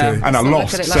 That's Yeah. true. And I Let's not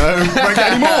lost, look at it so like won't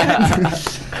get any more.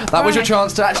 That was your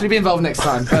chance to actually be involved next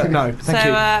time. But no, So, thank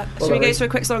you. should we go to a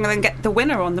quick song and then get the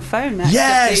winner on the phone next?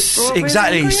 Yes, Of the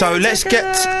exactly. So let's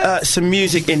get some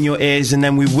music in your ears, and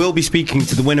then we will be speaking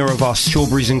to the winner of our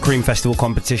Strawberries and Cream Festival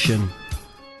competition.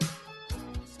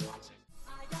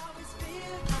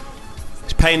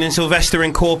 It's Payne and Sylvester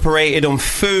Incorporated on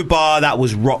Fubar. That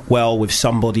was Rockwell with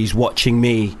Somebody's Watching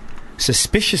Me.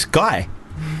 Suspicious guy.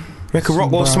 Reckon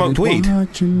Rockwell smoked weed? He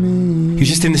was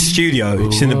just in the studio,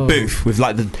 just in the booth with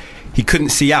like he couldn't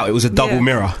see out. It was a double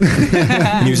mirror,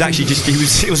 and he was actually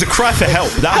it was a cry for help.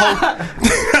 That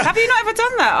whole Have you not ever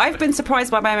done that? I've been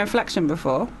surprised by my own reflection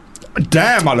before.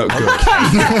 Damn, I look good.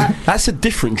 that's a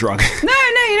different drug. No,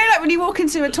 you know, like when you walk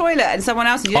into a toilet and someone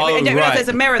else, you don't, Oh, you don't realise right. there's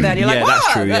a mirror there, and you're Yeah, like, that's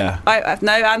 "What?" true, yeah.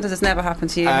 No, Anders, has never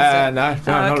happened to you. has it? No,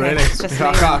 not okay. really. It's just me.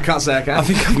 I can't say I can. I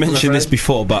think I've mentioned this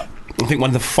before, but I think one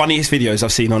of the funniest videos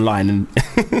I've seen online, and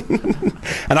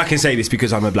and I can say this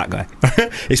because I'm a black guy.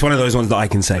 It's one of those ones that I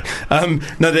can say.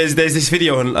 No, there's this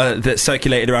video that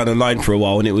circulated around online for a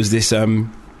while, and it was this.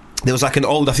 There was like an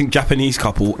old, I think, Japanese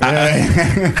couple.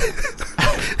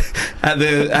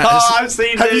 I've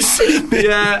seen Have you this. seen it?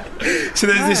 Yeah. So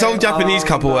there's this old Japanese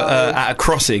couple at a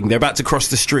crossing. They're about to cross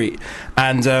the street,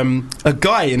 and a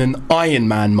guy in an Iron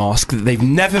Man mask that they've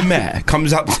never met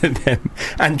comes up to them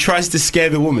and tries to scare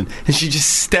the woman, and she just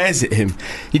stares at him.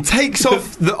 He takes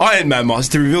off the Iron Man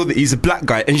mask to reveal that he's a black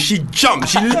guy, and she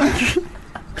jumps.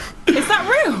 Is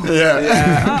that real?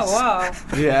 Yeah. Oh wow.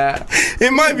 Yeah.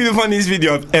 It might be the funniest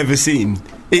video I've ever seen.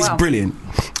 It's Wow. brilliant.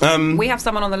 We have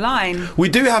someone on the line. We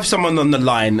do have someone on the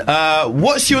line.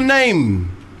 What's your name?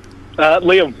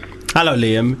 Liam. Hello,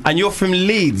 Liam. And you're from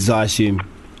Leeds, I assume?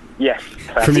 Yes.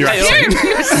 From your accent.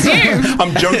 You assume.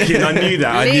 I'm joking. I knew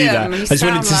that. I knew Liam, that. you I just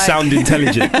wanted to sound like-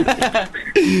 sound intelligent.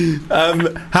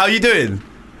 How are you doing?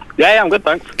 Yeah, I'm good,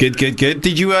 thanks. Good.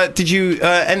 Did you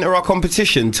enter our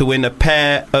competition to win a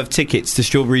pair of tickets to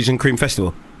Strawberries and Cream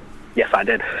Festival Yes, I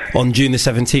did. on June the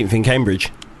 17th in Cambridge?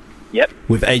 Yep.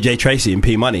 With AJ Tracy and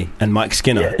P Money and Mike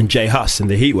Skinner and Jay Huss and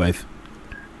the Heatwave.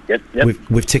 Yep.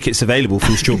 With tickets available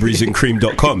from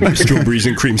strawberriesandcream.com. Strawberries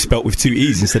and cream spelt with 2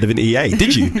 E's instead of an EA.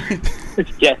 Did you?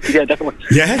 Yeah, definitely.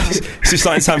 Yeah? It's just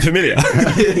like sound familiar.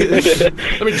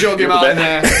 Let me jog him out in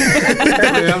there.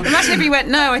 Imagine if he went,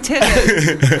 no, I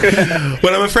didn't.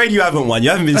 Well, I'm afraid you haven't won.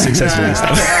 You haven't been successful in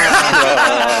stuff.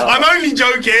 I'm only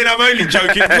joking.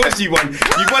 Of course you won.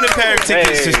 You've won a pair of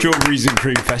tickets to Strawberries and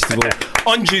Cream Festival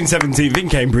on June 17th in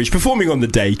Cambridge. Performing on the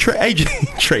day,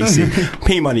 AJ Tracy,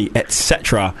 P Money,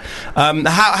 etc.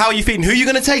 How are you feeling? Who are you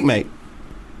going to take, mate?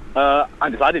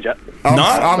 Undecided yet.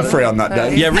 I'm free on that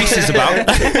day. Yeah, Reese is about.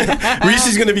 Reese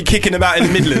is going to be kicking about in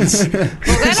the Midlands. Well,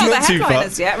 they're It's not not the too far.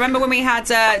 headliners yet. Remember when we had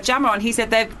Jammer on? He said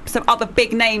there are some other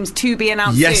big names to be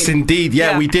announced Yes, soon. indeed.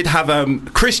 Yeah, we did have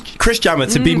Chris Jammer,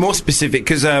 to be more specific,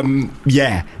 because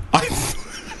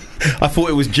I thought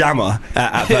it was Jammer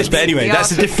at first, but anyway, The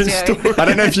that's a different artist, story. I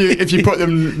don't know if you put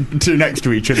them two next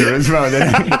to each other as well.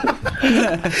 Then.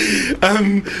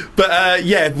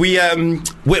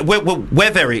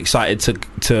 We're very excited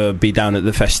to be down at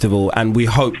the festival, and we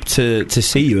hope to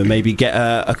see you and maybe get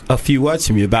a few words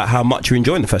from you about how much you're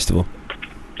enjoying the festival.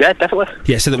 Yeah, definitely.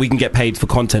 Yeah, so that we can get paid for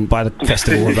content by the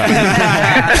festival. About you know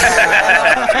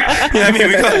what I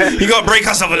mean? You got to break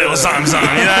us up a little something, you know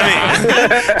what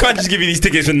I mean? Can't just give you these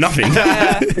tickets for nothing.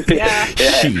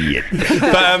 Shit.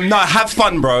 But no, have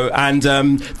fun, bro. And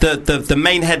the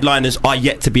main headliners are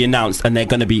yet to be announced, and they're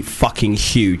going to be fucking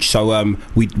huge. So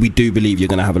we do believe you're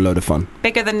going to have a load of fun.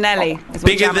 Bigger than Nelly. Is what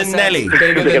Bigger Jammer than said. Nelly.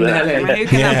 Bigger than Nelly. I mean, who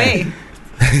can that be?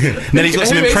 Nelly's got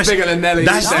some Who is impressive. bigger than Nelly?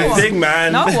 That's No the one. thing,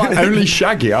 man. No one. Only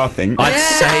Shaggy, I think. I'd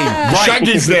say right.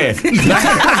 Shaggy's there.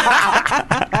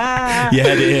 You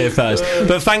heard it here first.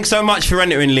 But thanks so much for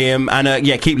entering, Liam,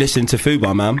 and keep listening to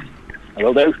Fubar, man. I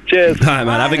will do. Cheers. All right,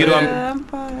 man. Have a good one.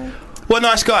 Bye. What a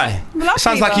nice guy. Lucky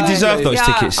Sounds like he guy. deserved those Yeah,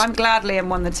 tickets. I'm glad Liam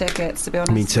won the tickets, to be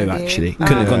honest. Me too, with you. actually.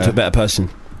 Couldn't have gone to a better person.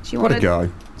 Do you What a wanna-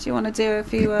 guy. Do you want to do a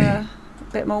few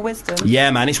bit more wisdom? Yeah,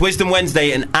 man. It's Wisdom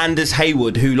Wednesday, and Anders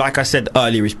Haywood, who, like I said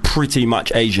earlier, is pretty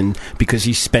much Asian because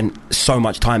he spent so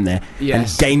much time there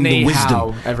Yes. and gained Ni the wisdom,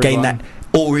 hao, everyone. gained that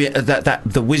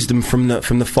the wisdom from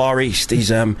the Far East. He's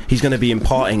going to be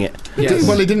imparting it. Yes.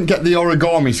 Well, he didn't get the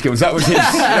origami skills. That was his.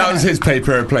 That was his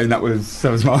paper airplane. That was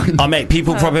mine. I mate,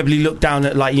 people probably look down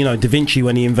at Da Vinci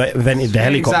when he invented the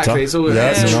helicopter. Exactly. It's all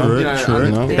Yeah, true, you know, true.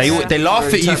 You know? Yeah. They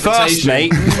laugh at you first,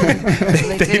 mate.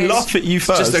 They do. laugh at you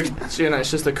first.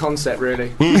 it's just a concept,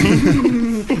 really.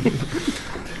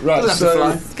 Right. Doesn't have to fly.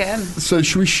 Let's get in. So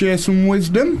should we share some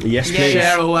wisdom? Yes, Yeah. please.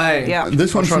 Share away. Yeah.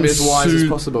 This I'll one's try from and be as wise as Su-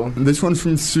 possible. This one's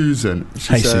from Susan.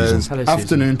 She Hey, says, Susan. Hello, Susan.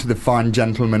 "Afternoon to the fine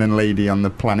gentleman and lady on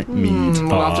the planet Mead."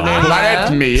 Well, afternoon.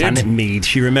 Planet Mead. Planet Mead.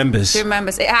 She remembers. She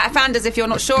remembers. Fanders, if you're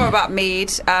not sure about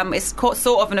mead, it's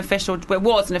sort of an official. Well, it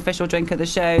was an official drink of the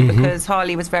show because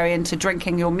Harley was very into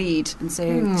drinking your mead, and so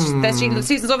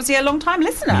Susan's obviously a long-time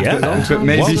listener. Yeah. But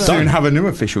maybe Well soon done. have a new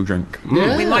official drink.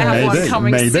 We might have one Maybe,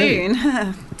 coming maybe.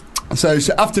 soon. So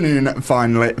afternoon,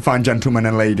 fine gentleman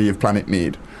and lady of Planet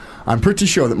Mead. I'm pretty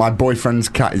sure that my boyfriend's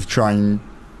cat is trying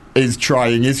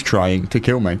to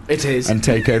kill me It is. and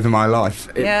take over my life.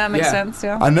 Yeah, makes sense.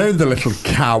 Yeah. I know the little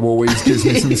cow always gives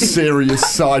me some serious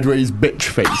sideways bitch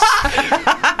face.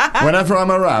 Whenever I'm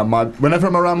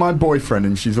around my boyfriend,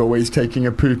 and she's always taking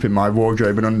a poop in my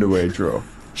wardrobe and underwear drawer.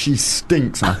 She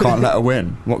stinks, and I can't let her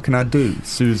win. What can I do,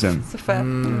 Susan? It's a fair.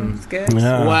 It's good.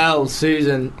 Yeah. Well,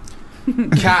 Susan,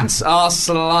 cats are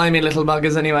slimy little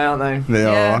buggers anyway, aren't they? They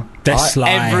Yeah. are. They're I- sly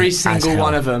Every as single hell.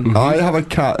 one of them. I have a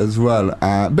cat as well,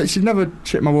 but she's never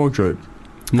shit my wardrobe.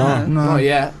 No. No, Not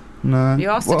yet. no. You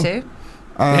asked her to.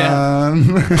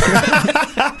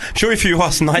 Sure, if you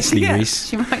ask nicely, Yeah, Reese.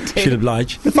 she might do. Should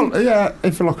oblige. if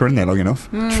I lock her in there long enough.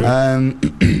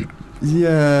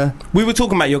 Yeah. We were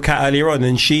talking about your cat earlier on,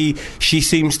 and she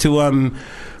seems to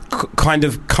kind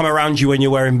of come around you when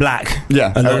you're wearing black.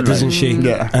 Yeah, a lot, only. doesn't she?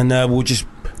 Yeah. And will just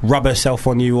rub herself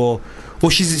on you, or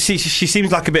she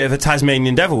seems like a bit of a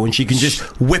Tasmanian devil, and she can just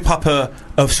whip up a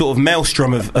sort of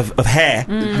maelstrom of hair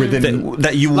Within-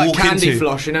 that you Like walk candy into.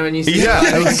 floss, you know, when you see Yeah,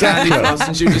 that, like exactly. candy floss,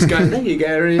 and she would just go, there you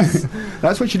go, Reese.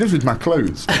 That's what she does with my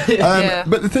clothes. Yeah.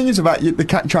 But the thing is about the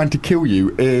cat trying to kill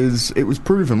you is it was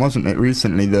proven, wasn't it,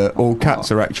 recently, that all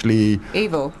cats are actually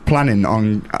Evil. planning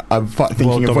on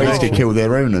thinking of ways to domination. kill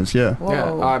their owners. Yeah. Yeah,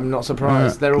 Whoa. I'm not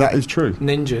surprised. They're all that is true.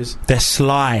 ninjas. They're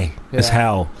sly as Yeah.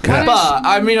 hell. Yeah. But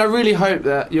I mean, I really hope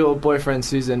that your boyfriend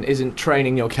Susan isn't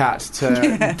training your cat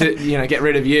to, get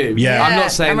rid of you. Yeah. I'm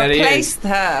not saying and that he is. replaced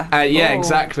her. Yeah, Oh.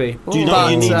 exactly. Do you know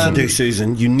what you But, need to um, do,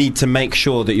 Susan? You need to make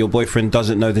sure that your boyfriend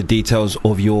doesn't know the details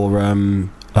of your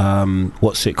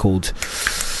what's it called?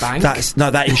 Bank?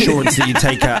 That insurance that you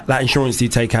take out. That insurance that you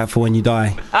take out for when you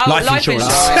die. Oh, life insurance.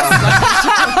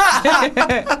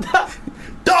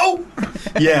 No.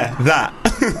 Yeah, that.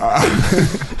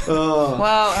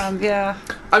 Well, yeah.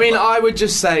 I mean, I would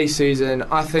just say, Susan,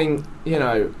 I think,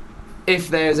 if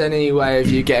there's any way of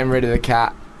you getting rid of the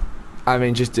cat, I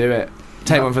mean, just do it.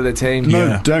 Take one for the team. No,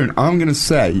 Yeah. don't. I'm going to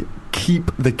say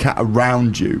keep the cat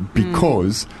around you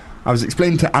because I was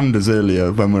explaining to Anders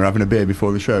earlier when we were having a beer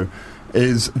before the show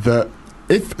is that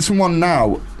if someone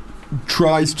now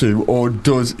tries to or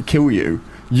does kill you,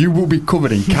 you will be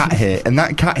covered in cat hair, and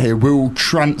that cat hair will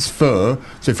transfer.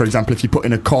 So, for example, if you put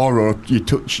in a car or you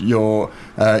touch your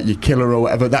killer or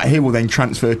whatever, that hair will then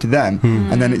transfer to them,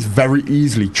 and then it's very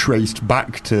easily traced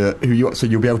back to who you are. So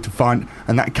you'll be able to find,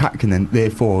 and that cat can then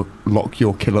therefore lock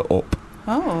your killer up.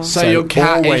 Oh. So your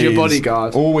cat is your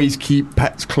bodyguard. Always keep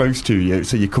pets close to you,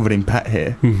 so you're covered in pet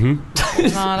hair. No,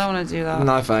 I don't want to do that.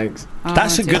 No thanks.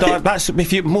 That's a good. That's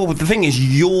if you more. The thing is,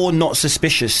 you're not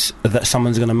suspicious that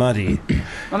someone's going to murder you,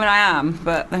 I mean, I am,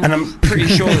 but and I'm pretty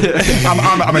sure.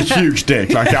 I'm a huge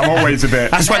dick. Like I'm always a bit.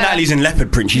 That's why Natalie's in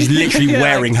leopard print. She's literally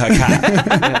wearing her cat.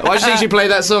 Yeah. Why do you think she played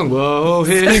that song? Whoa,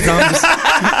 here he comes.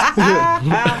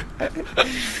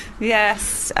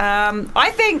 Yes.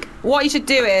 I think what you should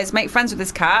do is make friends with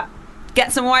this cat,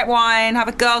 get some white wine, have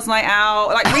a girls' night out.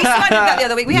 Like Reese and I did that the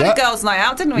other week. We had a girls' night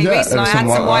out, didn't we? Yeah, Reese and I had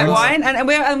some white wine, and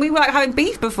we were like having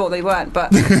beef before. They weren't,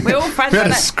 but we were all friends. We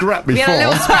had a scrap before. We had a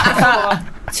little scrap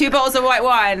before. 2 bottles of white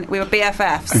wine. We were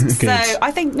BFFs. So I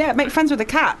think make friends with the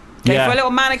cat. Go for a little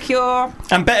manicure.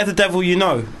 And better the devil you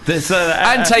know.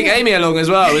 And take Amy along as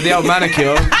well with the old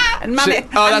manicure. And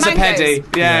that's a peddy.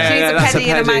 Yeah, she's a that's peddy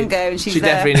and a mango, and she's she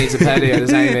definitely needs a peddy.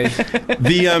 There's Amy.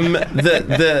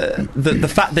 The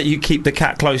fact that you keep the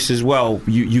cat close as well,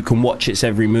 you can watch its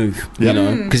every move. You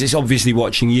know, because it's obviously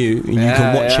watching you, and you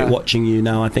can watch it watching you.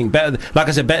 Now, I think better. Like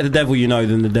I said, better the devil you know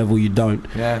than the devil you don't.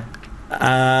 Yeah.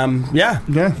 Yeah.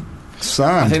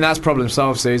 I think that's problem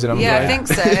solved, Susan. I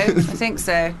think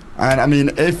so. And I mean,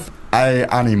 if a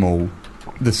animal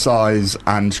the size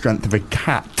and strength of a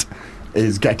cat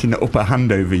is getting the upper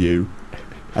hand over you,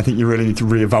 I think you really need to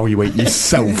reevaluate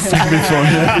yourself before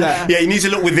you need to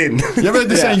look within. You ever heard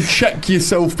the saying, check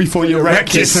yourself before you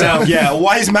wreck yourself? Yeah, a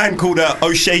wise man called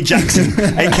O'Shea Jackson,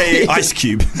 aka Ice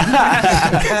Cube.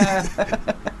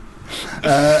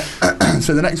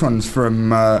 So the next one's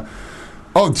from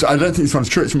I don't think this one's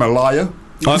true, it's from a liar.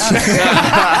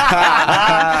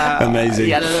 Amazing.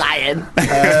 You're lying.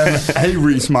 Hey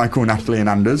Reese, Michael, Natalie and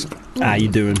Anders. How you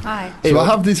doing? Hi. So I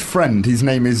have this friend, his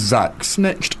name is Zach,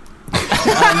 snitched.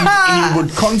 And he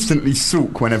would constantly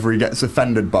sulk whenever he gets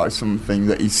offended by something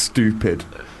that is stupid.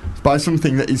 By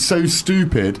something that is so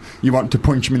stupid, you want to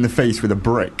punch him in the face with a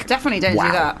brick. Definitely don't do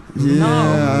that.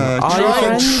 Yeah,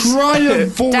 try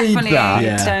avoid Definitely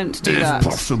that. don't do that. If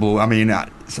possible. I mean,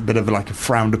 it's a bit of like a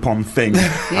frowned upon thing.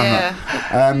 Yeah.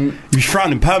 You're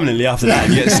frowning permanently after that.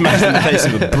 You get smashed in the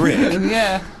face with a brick.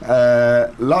 Yeah.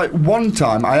 Like one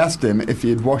time, I asked him if he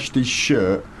had washed his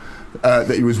shirt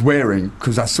that he was wearing,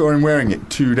 because I saw him wearing it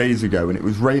 2 days ago, and it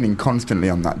was raining constantly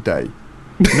on that day.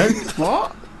 No.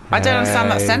 What? I don't understand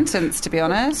that sentence, to be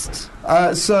honest.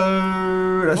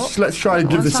 So let's try and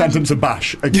give the sentence a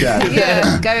bash again.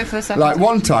 Yeah, go for a second. Like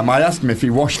one time, I asked him if he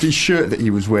washed his shirt that he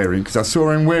was wearing, because I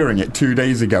saw him wearing it 2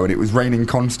 days ago, and it was raining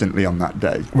constantly on that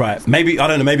day. Right, maybe, I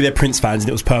don't know, maybe they're Prince fans and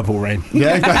it was purple rain.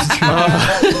 Yeah, that's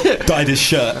true. Dyed his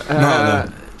shirt.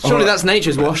 No. Surely that's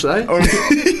nature's wash, though.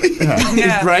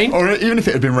 Yeah. Rain. Or even if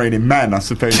it had been raining men, I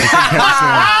suppose.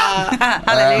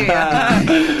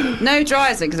 Hallelujah. No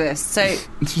dryers exist, so...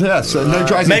 Yeah, so no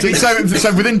dryers exist.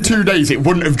 So within 2 days, it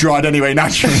wouldn't have dried anyway,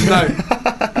 naturally. No.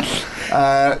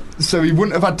 So he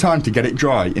wouldn't have had time to get it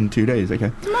dry in 2 days,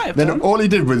 okay? Then all he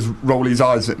did was roll his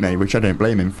eyes at me, which I don't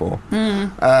blame him for.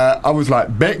 I was like,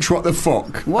 bitch, what the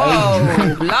fuck? Whoa,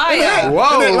 liar.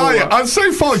 Whoa. Liar.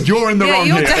 So far, you're in the wrong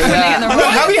you're here. definitely in the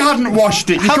wrong. How he hadn't washed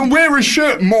it. You can wear a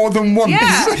shirt more than once.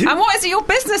 Yeah, and what is it your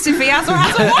business if he has or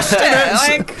hasn't washed it?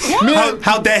 Like, what?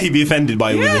 How dare he be offended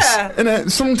by all this?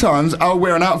 And sometimes I'll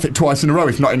wear an outfit twice in a row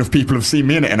if not enough people have seen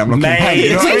me in it and I'm looking paid.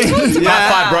 You know what I mean? High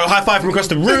five, bro. High five from across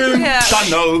the room. Yeah. Done,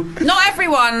 no. Not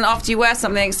everyone, after you wear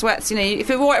something, sweats. You know, if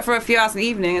you wore it for a few hours in the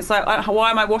evening, it's like, why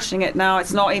am I washing it now?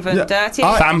 It's not even dirty.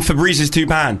 Fam, Febreze is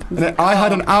 £2. I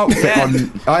had an outfit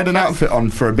on. I had an outfit on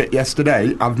for a bit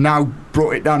yesterday. I've now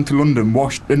brought it down to London,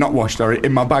 in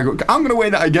my bag. I'm going to wear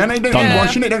that again. I don't need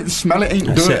washing it. Don't smell it.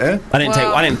 Ain't dirty.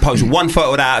 I didn't post one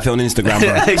photo of that outfit on Instagram,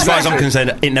 bro. As far as I'm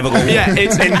concerned, it never got worn. Yeah,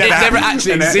 it never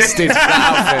actually existed.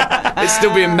 That outfit. It's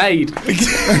still being made.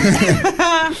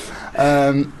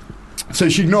 So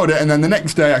she ignored it, and then the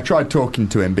next day I tried talking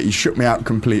to him, but he shut me out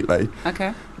completely.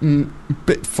 Okay.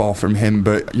 Bit far from him,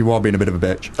 but you are being a bit of a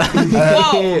bitch.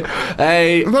 Whoa!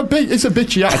 Hey, it's a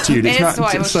bitchy attitude. It's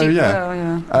not. So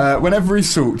yeah. Whenever he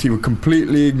sulked, he would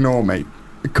completely ignore me.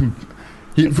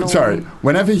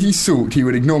 Whenever he sulked, he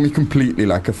would ignore me completely,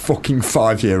 like a fucking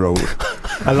 5-year-old.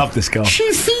 I love this girl.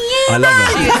 She's for you. I love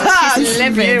her. She's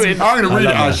living. I'm going to read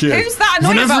it as she is. Who's that annoyed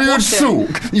Whenever about he would washing?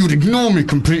 sulk, he would ignore me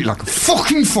completely, like a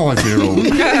fucking 5-year-old.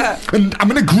 And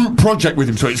I'm in a group project with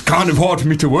him, so it's kind of hard for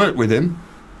me to work with him.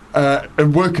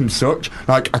 and work and such.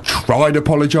 Like, I tried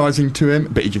apologising to him,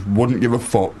 but he just wouldn't give a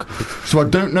fuck. So I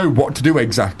don't know what to do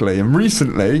exactly. And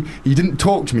recently, he didn't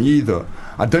talk to me either.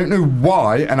 I don't know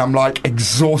why, and I'm like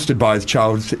exhausted by his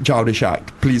childish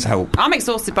act. Please help. I'm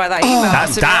exhausted by that email.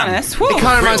 that's to be damn. honest. It Whew.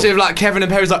 kind of reminds me of like Kevin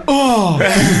and Perry's like, oh,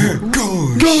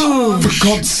 God, for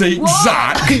God's sake,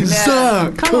 Zach.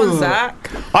 Yeah. Come on,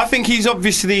 Zach. I think he's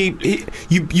obviously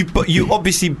you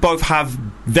obviously both have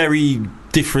very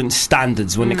different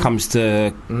standards when it comes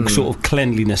to sort of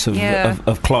cleanliness of, Yeah.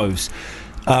 of clothes.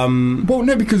 Well,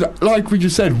 no, because like we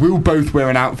just said, we'll both wear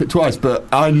an outfit twice, but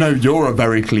I know you're a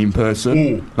very clean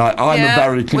person. Like, I'm Yeah, a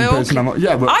very clean we're all person. I'm not,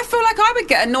 yeah, but I feel like I would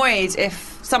get annoyed if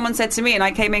someone said to me and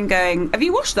I came in going, "Have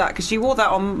you washed that? Because you wore that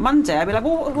on Monday." I'd be like,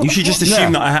 "Well, what You should just what-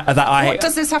 assume Yeah. that I What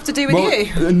does this have to do with well,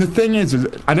 you?" and the thing is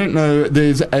I don't know.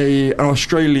 There's an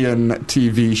Australian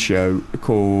TV show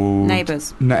called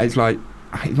Neighbours. No, it's like.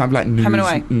 It might be like News Home and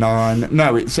Away. 9.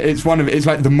 No, it's one of it's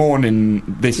like the morning.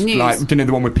 This News. like do you know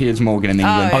the one with Piers Morgan in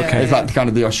England? Oh, yeah, Okay. It's like kind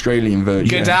of the Australian version.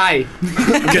 good day.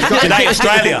 G'day,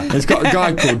 Australia. It's got a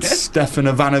guy called Stefan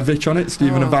Ivanovic on it,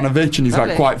 Stephen Ivanovic, and he's lovely.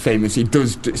 like quite famous. He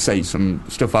does say some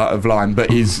stuff out of line, but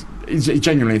he's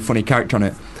genuinely a funny character on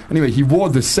it. Anyway, he wore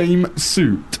the same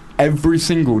suit every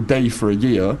single day for a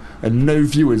year, and no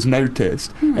viewers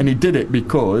noticed. And he did it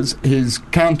because his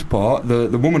counterpart, the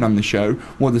woman on the show,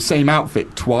 wore the same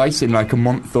outfit twice in like a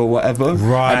month or whatever.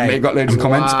 Right. And it got loads of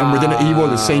comments, and within it, he wore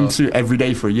the same Wow. suit every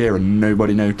day for a year, and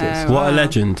nobody noticed. Oh, What a wow.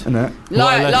 legend. Innit?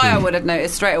 Liar, legend. Liar would have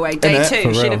noticed straight away. Day Innit? 2,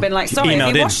 For she'd real. have been like, "Sorry, have Emailed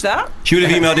you in. washed that?" She would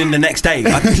have emailed in the next day.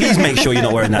 Please make sure you're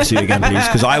not wearing that suit again, please,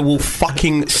 because I will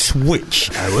fucking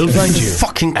switch. I will find you.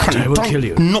 Fucking cunt. I will Don't kill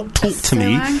you. not talk to So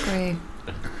me. angry.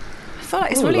 I feel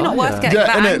like it's Oh, really not Liar. worth getting that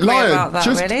innit? angry Liar, about that.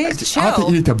 just, Really, I chill. think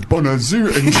you need to bun a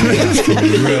suit and just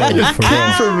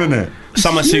chill for a minute.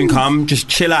 Summer soon come. Just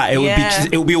chill out. It will Yeah. be.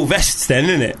 It will be all vests then,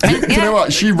 isn't it? Do you know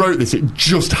what? She wrote this. It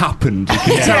just happened. You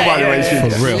can tell by the way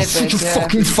she For real. Such a Yeah.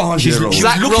 fucking She's, 5-year-old. she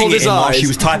was Zach looking rolled at his it while eyes. she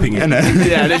was typing it. Innit?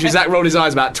 Yeah, literally, Zach rolled his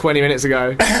eyes about 20 minutes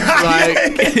ago. Like,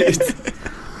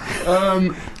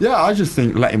 Yeah, I just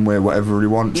think let him wear whatever he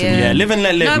wants. Yeah. Yeah, live and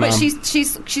let live, No, man. but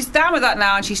she's down with that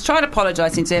now, and she's tried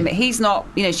apologising to him, but he's not.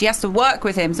 You know, she has to work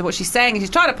with him. So what she's saying is she's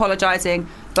tried apologising,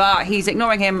 but he's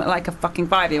ignoring him like a fucking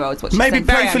 5-year-old. What she's Maybe saying,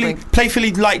 very playfully, angry.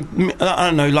 playfully, like I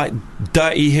don't know, like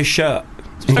dirty his shirt.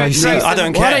 And go, very see, gross, I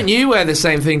don't care. why don't you wear the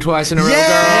same thing twice in a row, girl?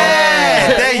 Yeah,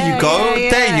 there Yeah, you go. yeah,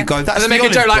 There yeah. you go. That's And then the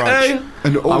make a joke olive like, branch. "Hey,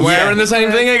 And I'm also, wearing the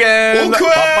same thing again."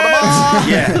 Awkward.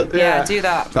 Yeah. Yeah, do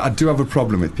that. but I do have a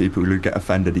problem with people who get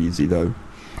offended easy, though.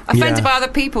 Offended Yeah. by other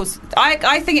people's.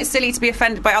 I think it's silly to be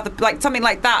offended by other, like something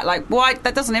like that. Like, why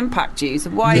that doesn't impact you? So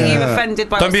why are you Yeah. offended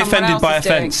by? Don't what be someone offended else by is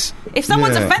doing? offence. If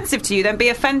someone's Yeah. offensive to you, then be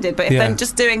offended. But if Yeah. they're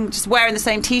just wearing the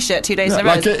same T-shirt 2 days in a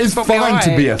row, Like, it is probably fine to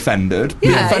alright. be offended. Be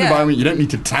Yeah, offended yeah. by me. You don't need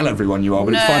to tell everyone you are,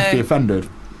 but it's fine to No. be offended.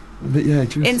 But yeah,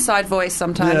 just Inside voice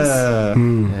sometimes. yeah.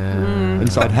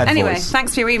 Inside head Anyway, voice.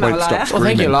 thanks for your email, Won't stop Liar. Well,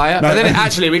 thank you, screaming. Liar. No. But then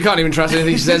actually, we can't even trust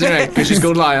anything she says anyway, because she's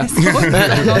called Liar.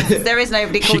 There is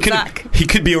nobody He called could, Zach. he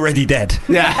could be already dead.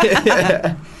 Yeah.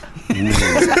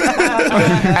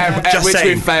 Just Which saying.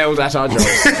 we've failed at our jobs.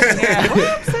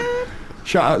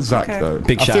 Shout out Zach, Okay. though.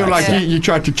 Big I shout feel out. like Yeah. you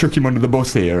tried to chuck him under the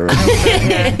bus here.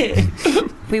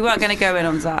 We weren't going to go in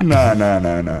on Zach. No.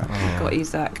 Got you,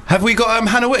 Zach. Have we got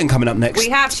Hannah Witten coming up next? We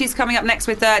have. She's coming up next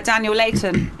with Daniel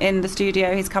Layton in the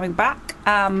studio. He's coming back.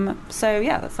 So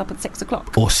yeah, that's up at 6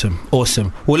 o'clock. Awesome.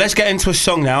 Well, let's get into a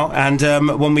song now, and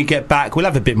when we get back, we'll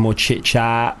have a bit more chit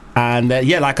chat. And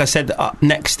yeah, like I said, up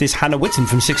next is Hannah Witten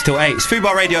from 6 till 8. It's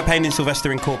Fubar Radio, Payne and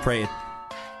Sylvester Incorporated.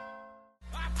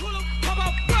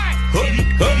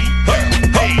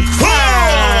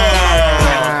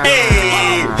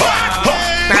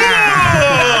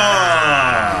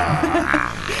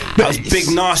 That was Big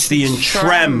Nasty and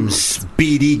Trems,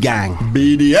 BD Gang.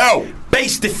 BDO.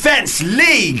 Base Defence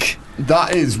League.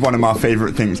 That is one of my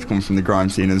favourite things to come from the grime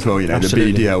scene as well, you know,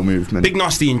 Absolutely. the BDL movement. Big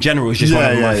Nasty in general is just Yeah,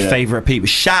 one of my yeah. favourite people.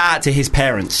 Shout out to his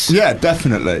parents. Yeah,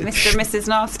 definitely. Mr. and Mrs.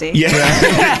 Nasty. Yeah.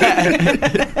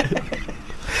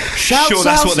 Sure,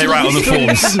 that's what they write on the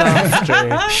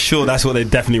forms. Sure, that's what they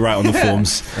definitely write on the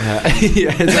forms.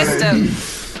 Wisdom.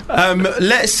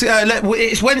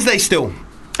 It's Wednesday still.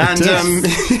 And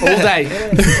All day.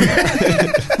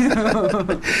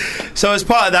 so as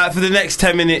part of that, for the next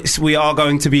 10 minutes, we are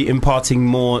going to be imparting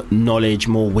more knowledge,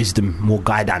 more wisdom, more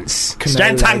guidance.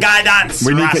 Strength and guidance.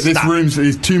 We need to get this Rasta. room, so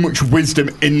there's too much wisdom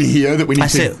in here that we need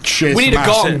That's to it. share We need some a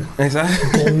out. gong.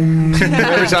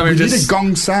 Every time We we need a just.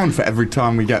 gong sound for every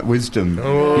time we get wisdom.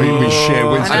 We share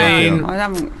wisdom. I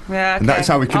mean- Yeah, and that's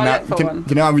how we can. I'll look for one.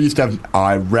 You know how we used to have?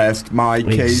 I rest my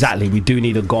case. Exactly, we do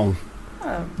need a gong.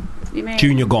 You mean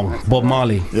Junior Gong, Bob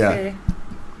Marley. Yeah. Really?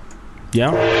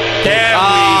 Yeah. There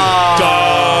we go.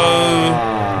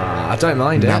 I don't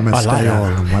mind it. Namaste I like that. all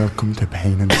and welcome to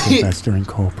Payne and Sylvester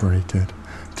Incorporated.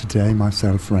 Today,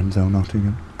 myself, Renzo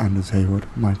Nottingham, Anders Hayward,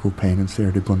 Michael Payne and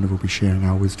Sarah De Bunda will be sharing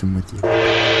our wisdom with you.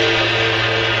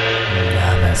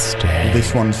 Namaste.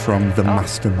 This one's from the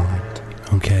Mastermind.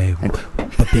 Okay.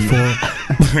 But before...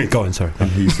 Go on, sorry. And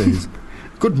he says,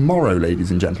 "Good morrow, ladies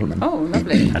and gentlemen. Oh,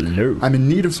 lovely. Hello. I'm in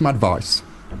need of some advice.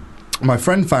 My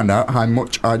friend found out how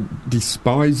much I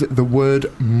despise the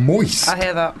word moist. I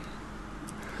hear that.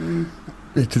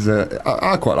 It is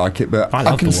I quite like it, but I I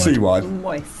love can the see why.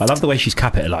 Moist. I love the way she's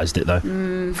capitalised it, though.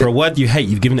 For a word you hate,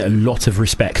 you've given it a lot of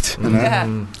respect.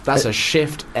 Yeah. That's a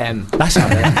shift M. That's how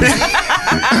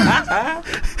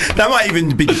that might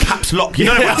even be caps lock. You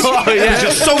know what? Oh, yeah. Because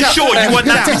you're so sure you want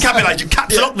that to be capitalised. You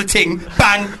caps lock the ting,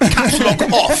 bang, caps lock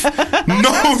off. No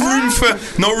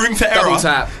room for error. Double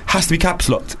tap. Has to be caps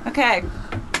locked. Okay.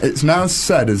 It's now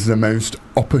said as the most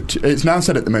It's now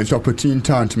said at the most opportune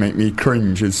time to make me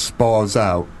cringe as spars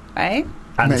out. Eh?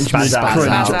 And Makes me spaz out. cringe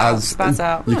Spaz out. as Spaz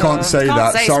out. you can't say Can't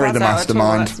that. say Sorry, spaz the out at all.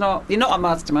 Mastermind. That's not, you're not a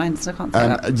mastermind, so I can't say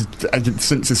that.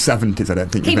 Since the 70s, I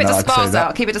don't think Keep you've it been to allowed to say spars that.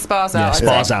 out. Keep it to spars Yeah, out. I'd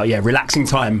spars say. out. Yeah, relaxing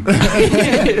time. Maybe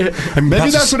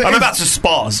that's what it I'm is. about to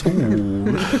spars.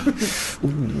 And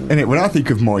when I think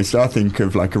of moist, I think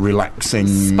of like a relaxing,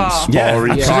 Spa.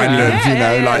 sparry Yeah, kind absolutely. of, you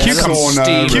know, like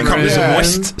sauna. Cucumbers Yeah. are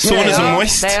moist. Saunas They are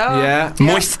moist. They are. Yeah.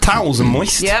 Moist towels are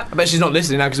moist. Yep. I bet she's not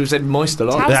listening now because we've said moist a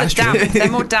lot. Towels That's are true. damp. They're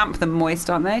more damp than moist,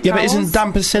 aren't they? Yeah, but Towels? isn't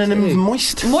damp a synonym of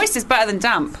moist? Moist is better than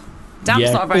damp. Damp's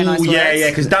Yeah. not a very nice word. Yeah,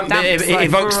 because damp Damp's it like,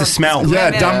 evokes the smell. Yeah,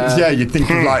 Yeah. damp. Yeah, you'd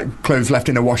think of like clothes left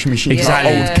in a washing machine,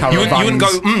 Exactly. like old Yeah. You caravans.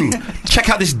 wouldn't go, check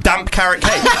out this damp carrot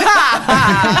cake.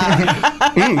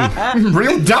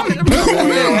 Real damp.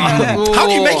 How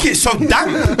do you make it so damp?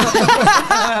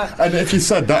 And if you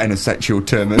said that in a sexual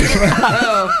term,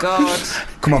 Oh, God.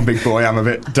 come on, big boy, I'm a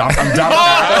bit damp. I'm damp.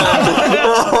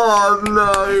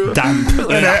 Damp.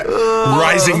 Innit?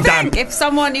 Rising damp. If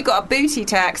someone, you got a booty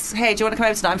text, hey, do you want to come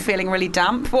over tonight? I'm feeling really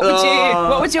damp. What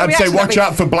would your I'd reaction say, watch be?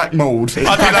 out for black mould. I'd be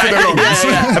like,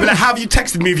 I'd be like, have you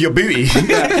texted me with your booty?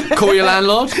 Call your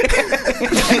landlord.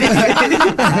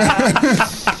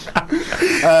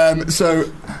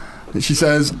 So she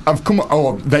says,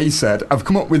 they said, I've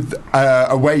come up with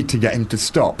a way to get him to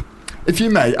stop. If you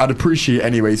may, I'd appreciate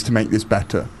any ways to make this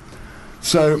better.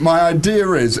 So my idea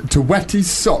is to wet his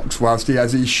socks whilst he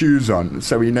has his shoes on,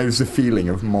 so he knows the feeling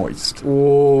of moist.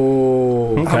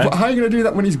 Whoa. Okay. How are you going to do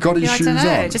that when he's got his Yeah, I shoes don't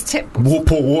know. on? Just tip.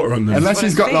 Pour water on them. Unless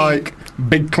he's got Feet. like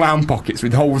big clown pockets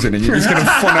with holes in it, you're just going to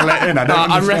funnel it in.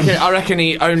 I reckon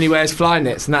he only wears fly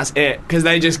knits and that's it because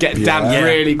they just get damp Yeah.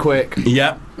 really quick.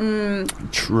 Yeah.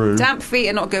 True. Damp feet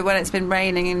are not good when it's been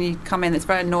raining and you come in. It's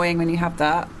very annoying when you have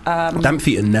that. Damp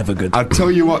feet are never good. I'll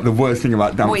tell you what the worst thing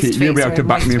about damp Moist feet, you'll be feet, able to sorry,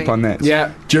 back me moist up on this.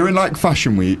 Yeah. During like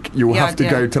fashion week, you'll Yeah, have to yeah.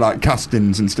 go to like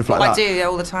castings and stuff like I that. do, yeah,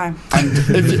 all the time. And if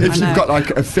I you've know. got like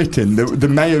a fitting, there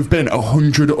may have been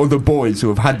 100 other boys who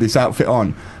have had this outfit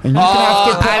on, and you're gonna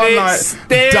have to put and on it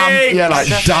like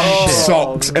stinks. damp Oh,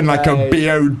 socks and like a mate.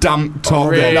 BO damp top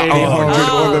Really that 100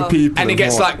 hard. other people. And it have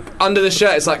gets worn. like under the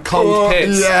shirt, it's like cold Oh,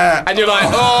 pits. yeah. And you're like,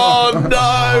 oh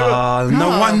no. No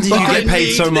wonder you I get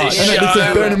paid so need much. this And shit.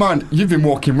 because bear in mind, you've been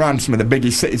walking around some of the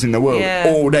biggest cities in the world Yeah.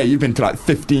 all day. You've been to like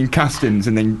 15 castings,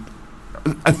 and then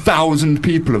 1,000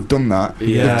 people have done that.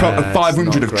 Yeah, Probably it's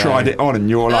 500 not have tried great. it on, and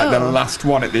you're like the Oh. last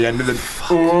one at the end of the.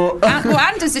 Oh. Well,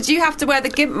 Anders, did you have to wear the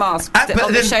gimp mask but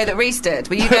on the then- show that Reese did?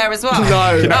 Were you there as well? No,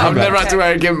 I've never had to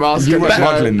wear a gimp mask. You were But-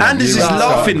 modelling then. Anders You is were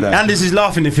laughing. there. Anders is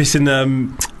laughing if it's in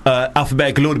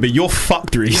alphabetical order, but you're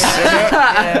fucked, Reese. Me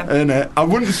and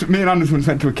Anders once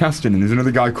went to a casting, and there's another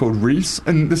guy called Reese,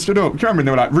 and they stood up. Do you remember? And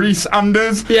they were like, Reese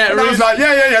Anders. Yeah, and I was Reese. like,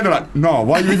 yeah. They're like, no,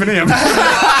 why are you even here? Your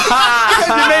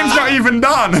name's not even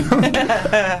done.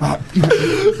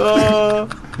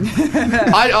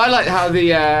 I like how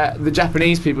the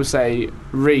Japanese people say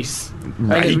Reese.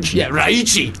 Reichi. Yeah,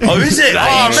 Reichi. Oh, is it?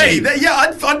 Oh, Reichi. mate. Yeah,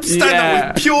 I'd stand Yeah.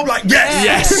 up with pure, like,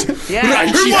 yes. Yeah. Who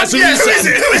Reichi wants has yes? Who is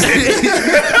risen. it? Who is it?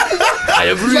 I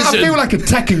have I feel risen. like a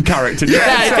Tekken character.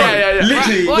 Yeah.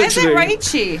 Literally, What is it, literally.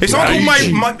 Raichi? If someone,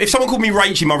 Raichi. if someone called me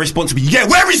Raichi, my response would be, yeah,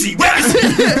 where is he? Where is he?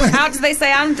 How do they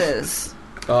say Anders?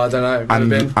 Oh, I don't know. And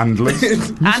Never been.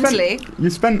 Andley? You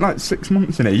spent like 6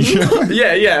 months in Asia.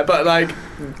 Yeah, but like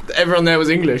everyone there was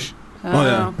English.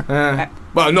 Oh, yeah.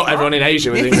 Well, not everyone in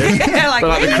Asia was English, Yeah, like, but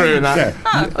like the crew and that. Yeah.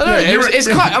 I don't know, it's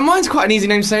quite. Mine's quite an easy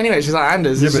name to say anyway. It's just like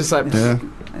Anders. It's just like Yeah.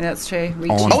 That's true.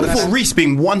 I would have thought Reese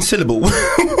being one syllable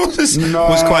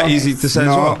was quite easy to say as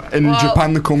well. In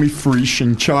Japan, they call me Frisch.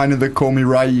 In China, they call me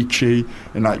Raichi.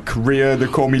 In like Korea, they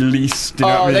call me List. You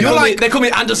know what I mean? They call me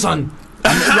Anderson.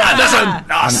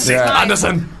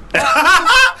 Anderson.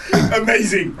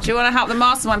 Amazing. Do you want to help the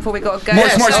mastermind before we got to go?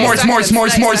 Moist.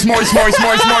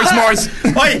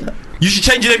 Oi, you should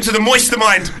change your name to the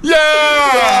Moistermind.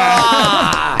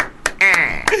 Yeah!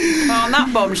 Well, on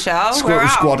that bombshell, we're Squirtle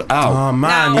out. Squad out. Oh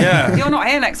man, Now, yeah. You're not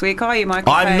here next week, are you,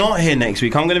 Michael? I'm Payne? not here next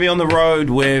week. I'm going to be on the road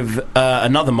with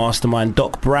another mastermind,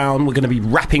 Doc Brown. We're going to be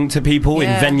rapping to people in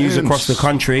venues across the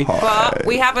country. But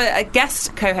we have a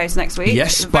guest co-host next week.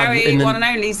 Yes, the very one and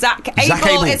only Zach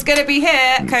Abel is going to be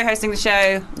here co-hosting the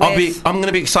show. I'm going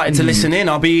to be excited to listen in.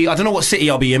 I don't know what city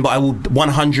I'll be in, but I will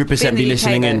 100% be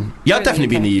listening in. Yeah, I'll definitely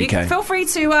be in the UK. Feel free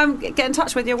to get in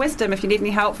touch with your wisdom if you need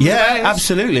any help. From Yeah, the road.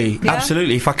 absolutely,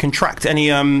 absolutely. If I contract any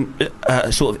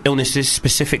sort of illnesses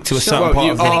specific to a certain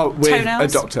part of you are with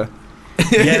toenails? a doctor.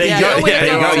 Yeah, there you go. with a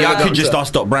doctor. Yeah, I could just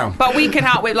ask Doc Brown. But we can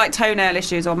help with like toenail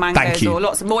issues or Thank mangoes you. or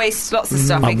lots of moist, lots of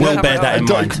stuff. I We can will cover bear it that all.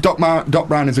 in mind. Doc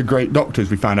Brown is a great doctor,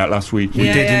 as we found out last week. We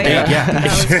did indeed, yeah. That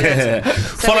was good.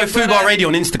 Follow So Fubar Radio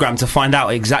on Instagram to find out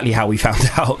exactly how we found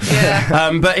out.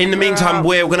 Yeah. But in the meantime,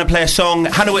 we're going to play a song.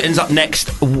 Hannah Witten's up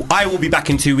next. I will be back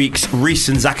in 2 weeks. Reese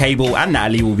and Zach Abel and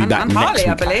Natalie will be back and next Harley, week.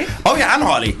 I believe. Oh yeah, and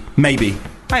Harley, maybe.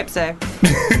 Hope so.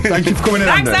 Thank you for coming in,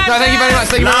 Thanks, Andy. Andy. No, thank you very much.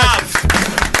 Thank you very much.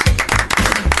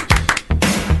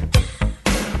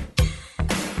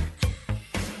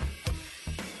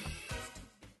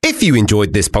 If you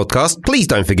enjoyed this podcast, please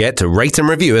don't forget to rate and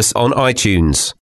review us on iTunes.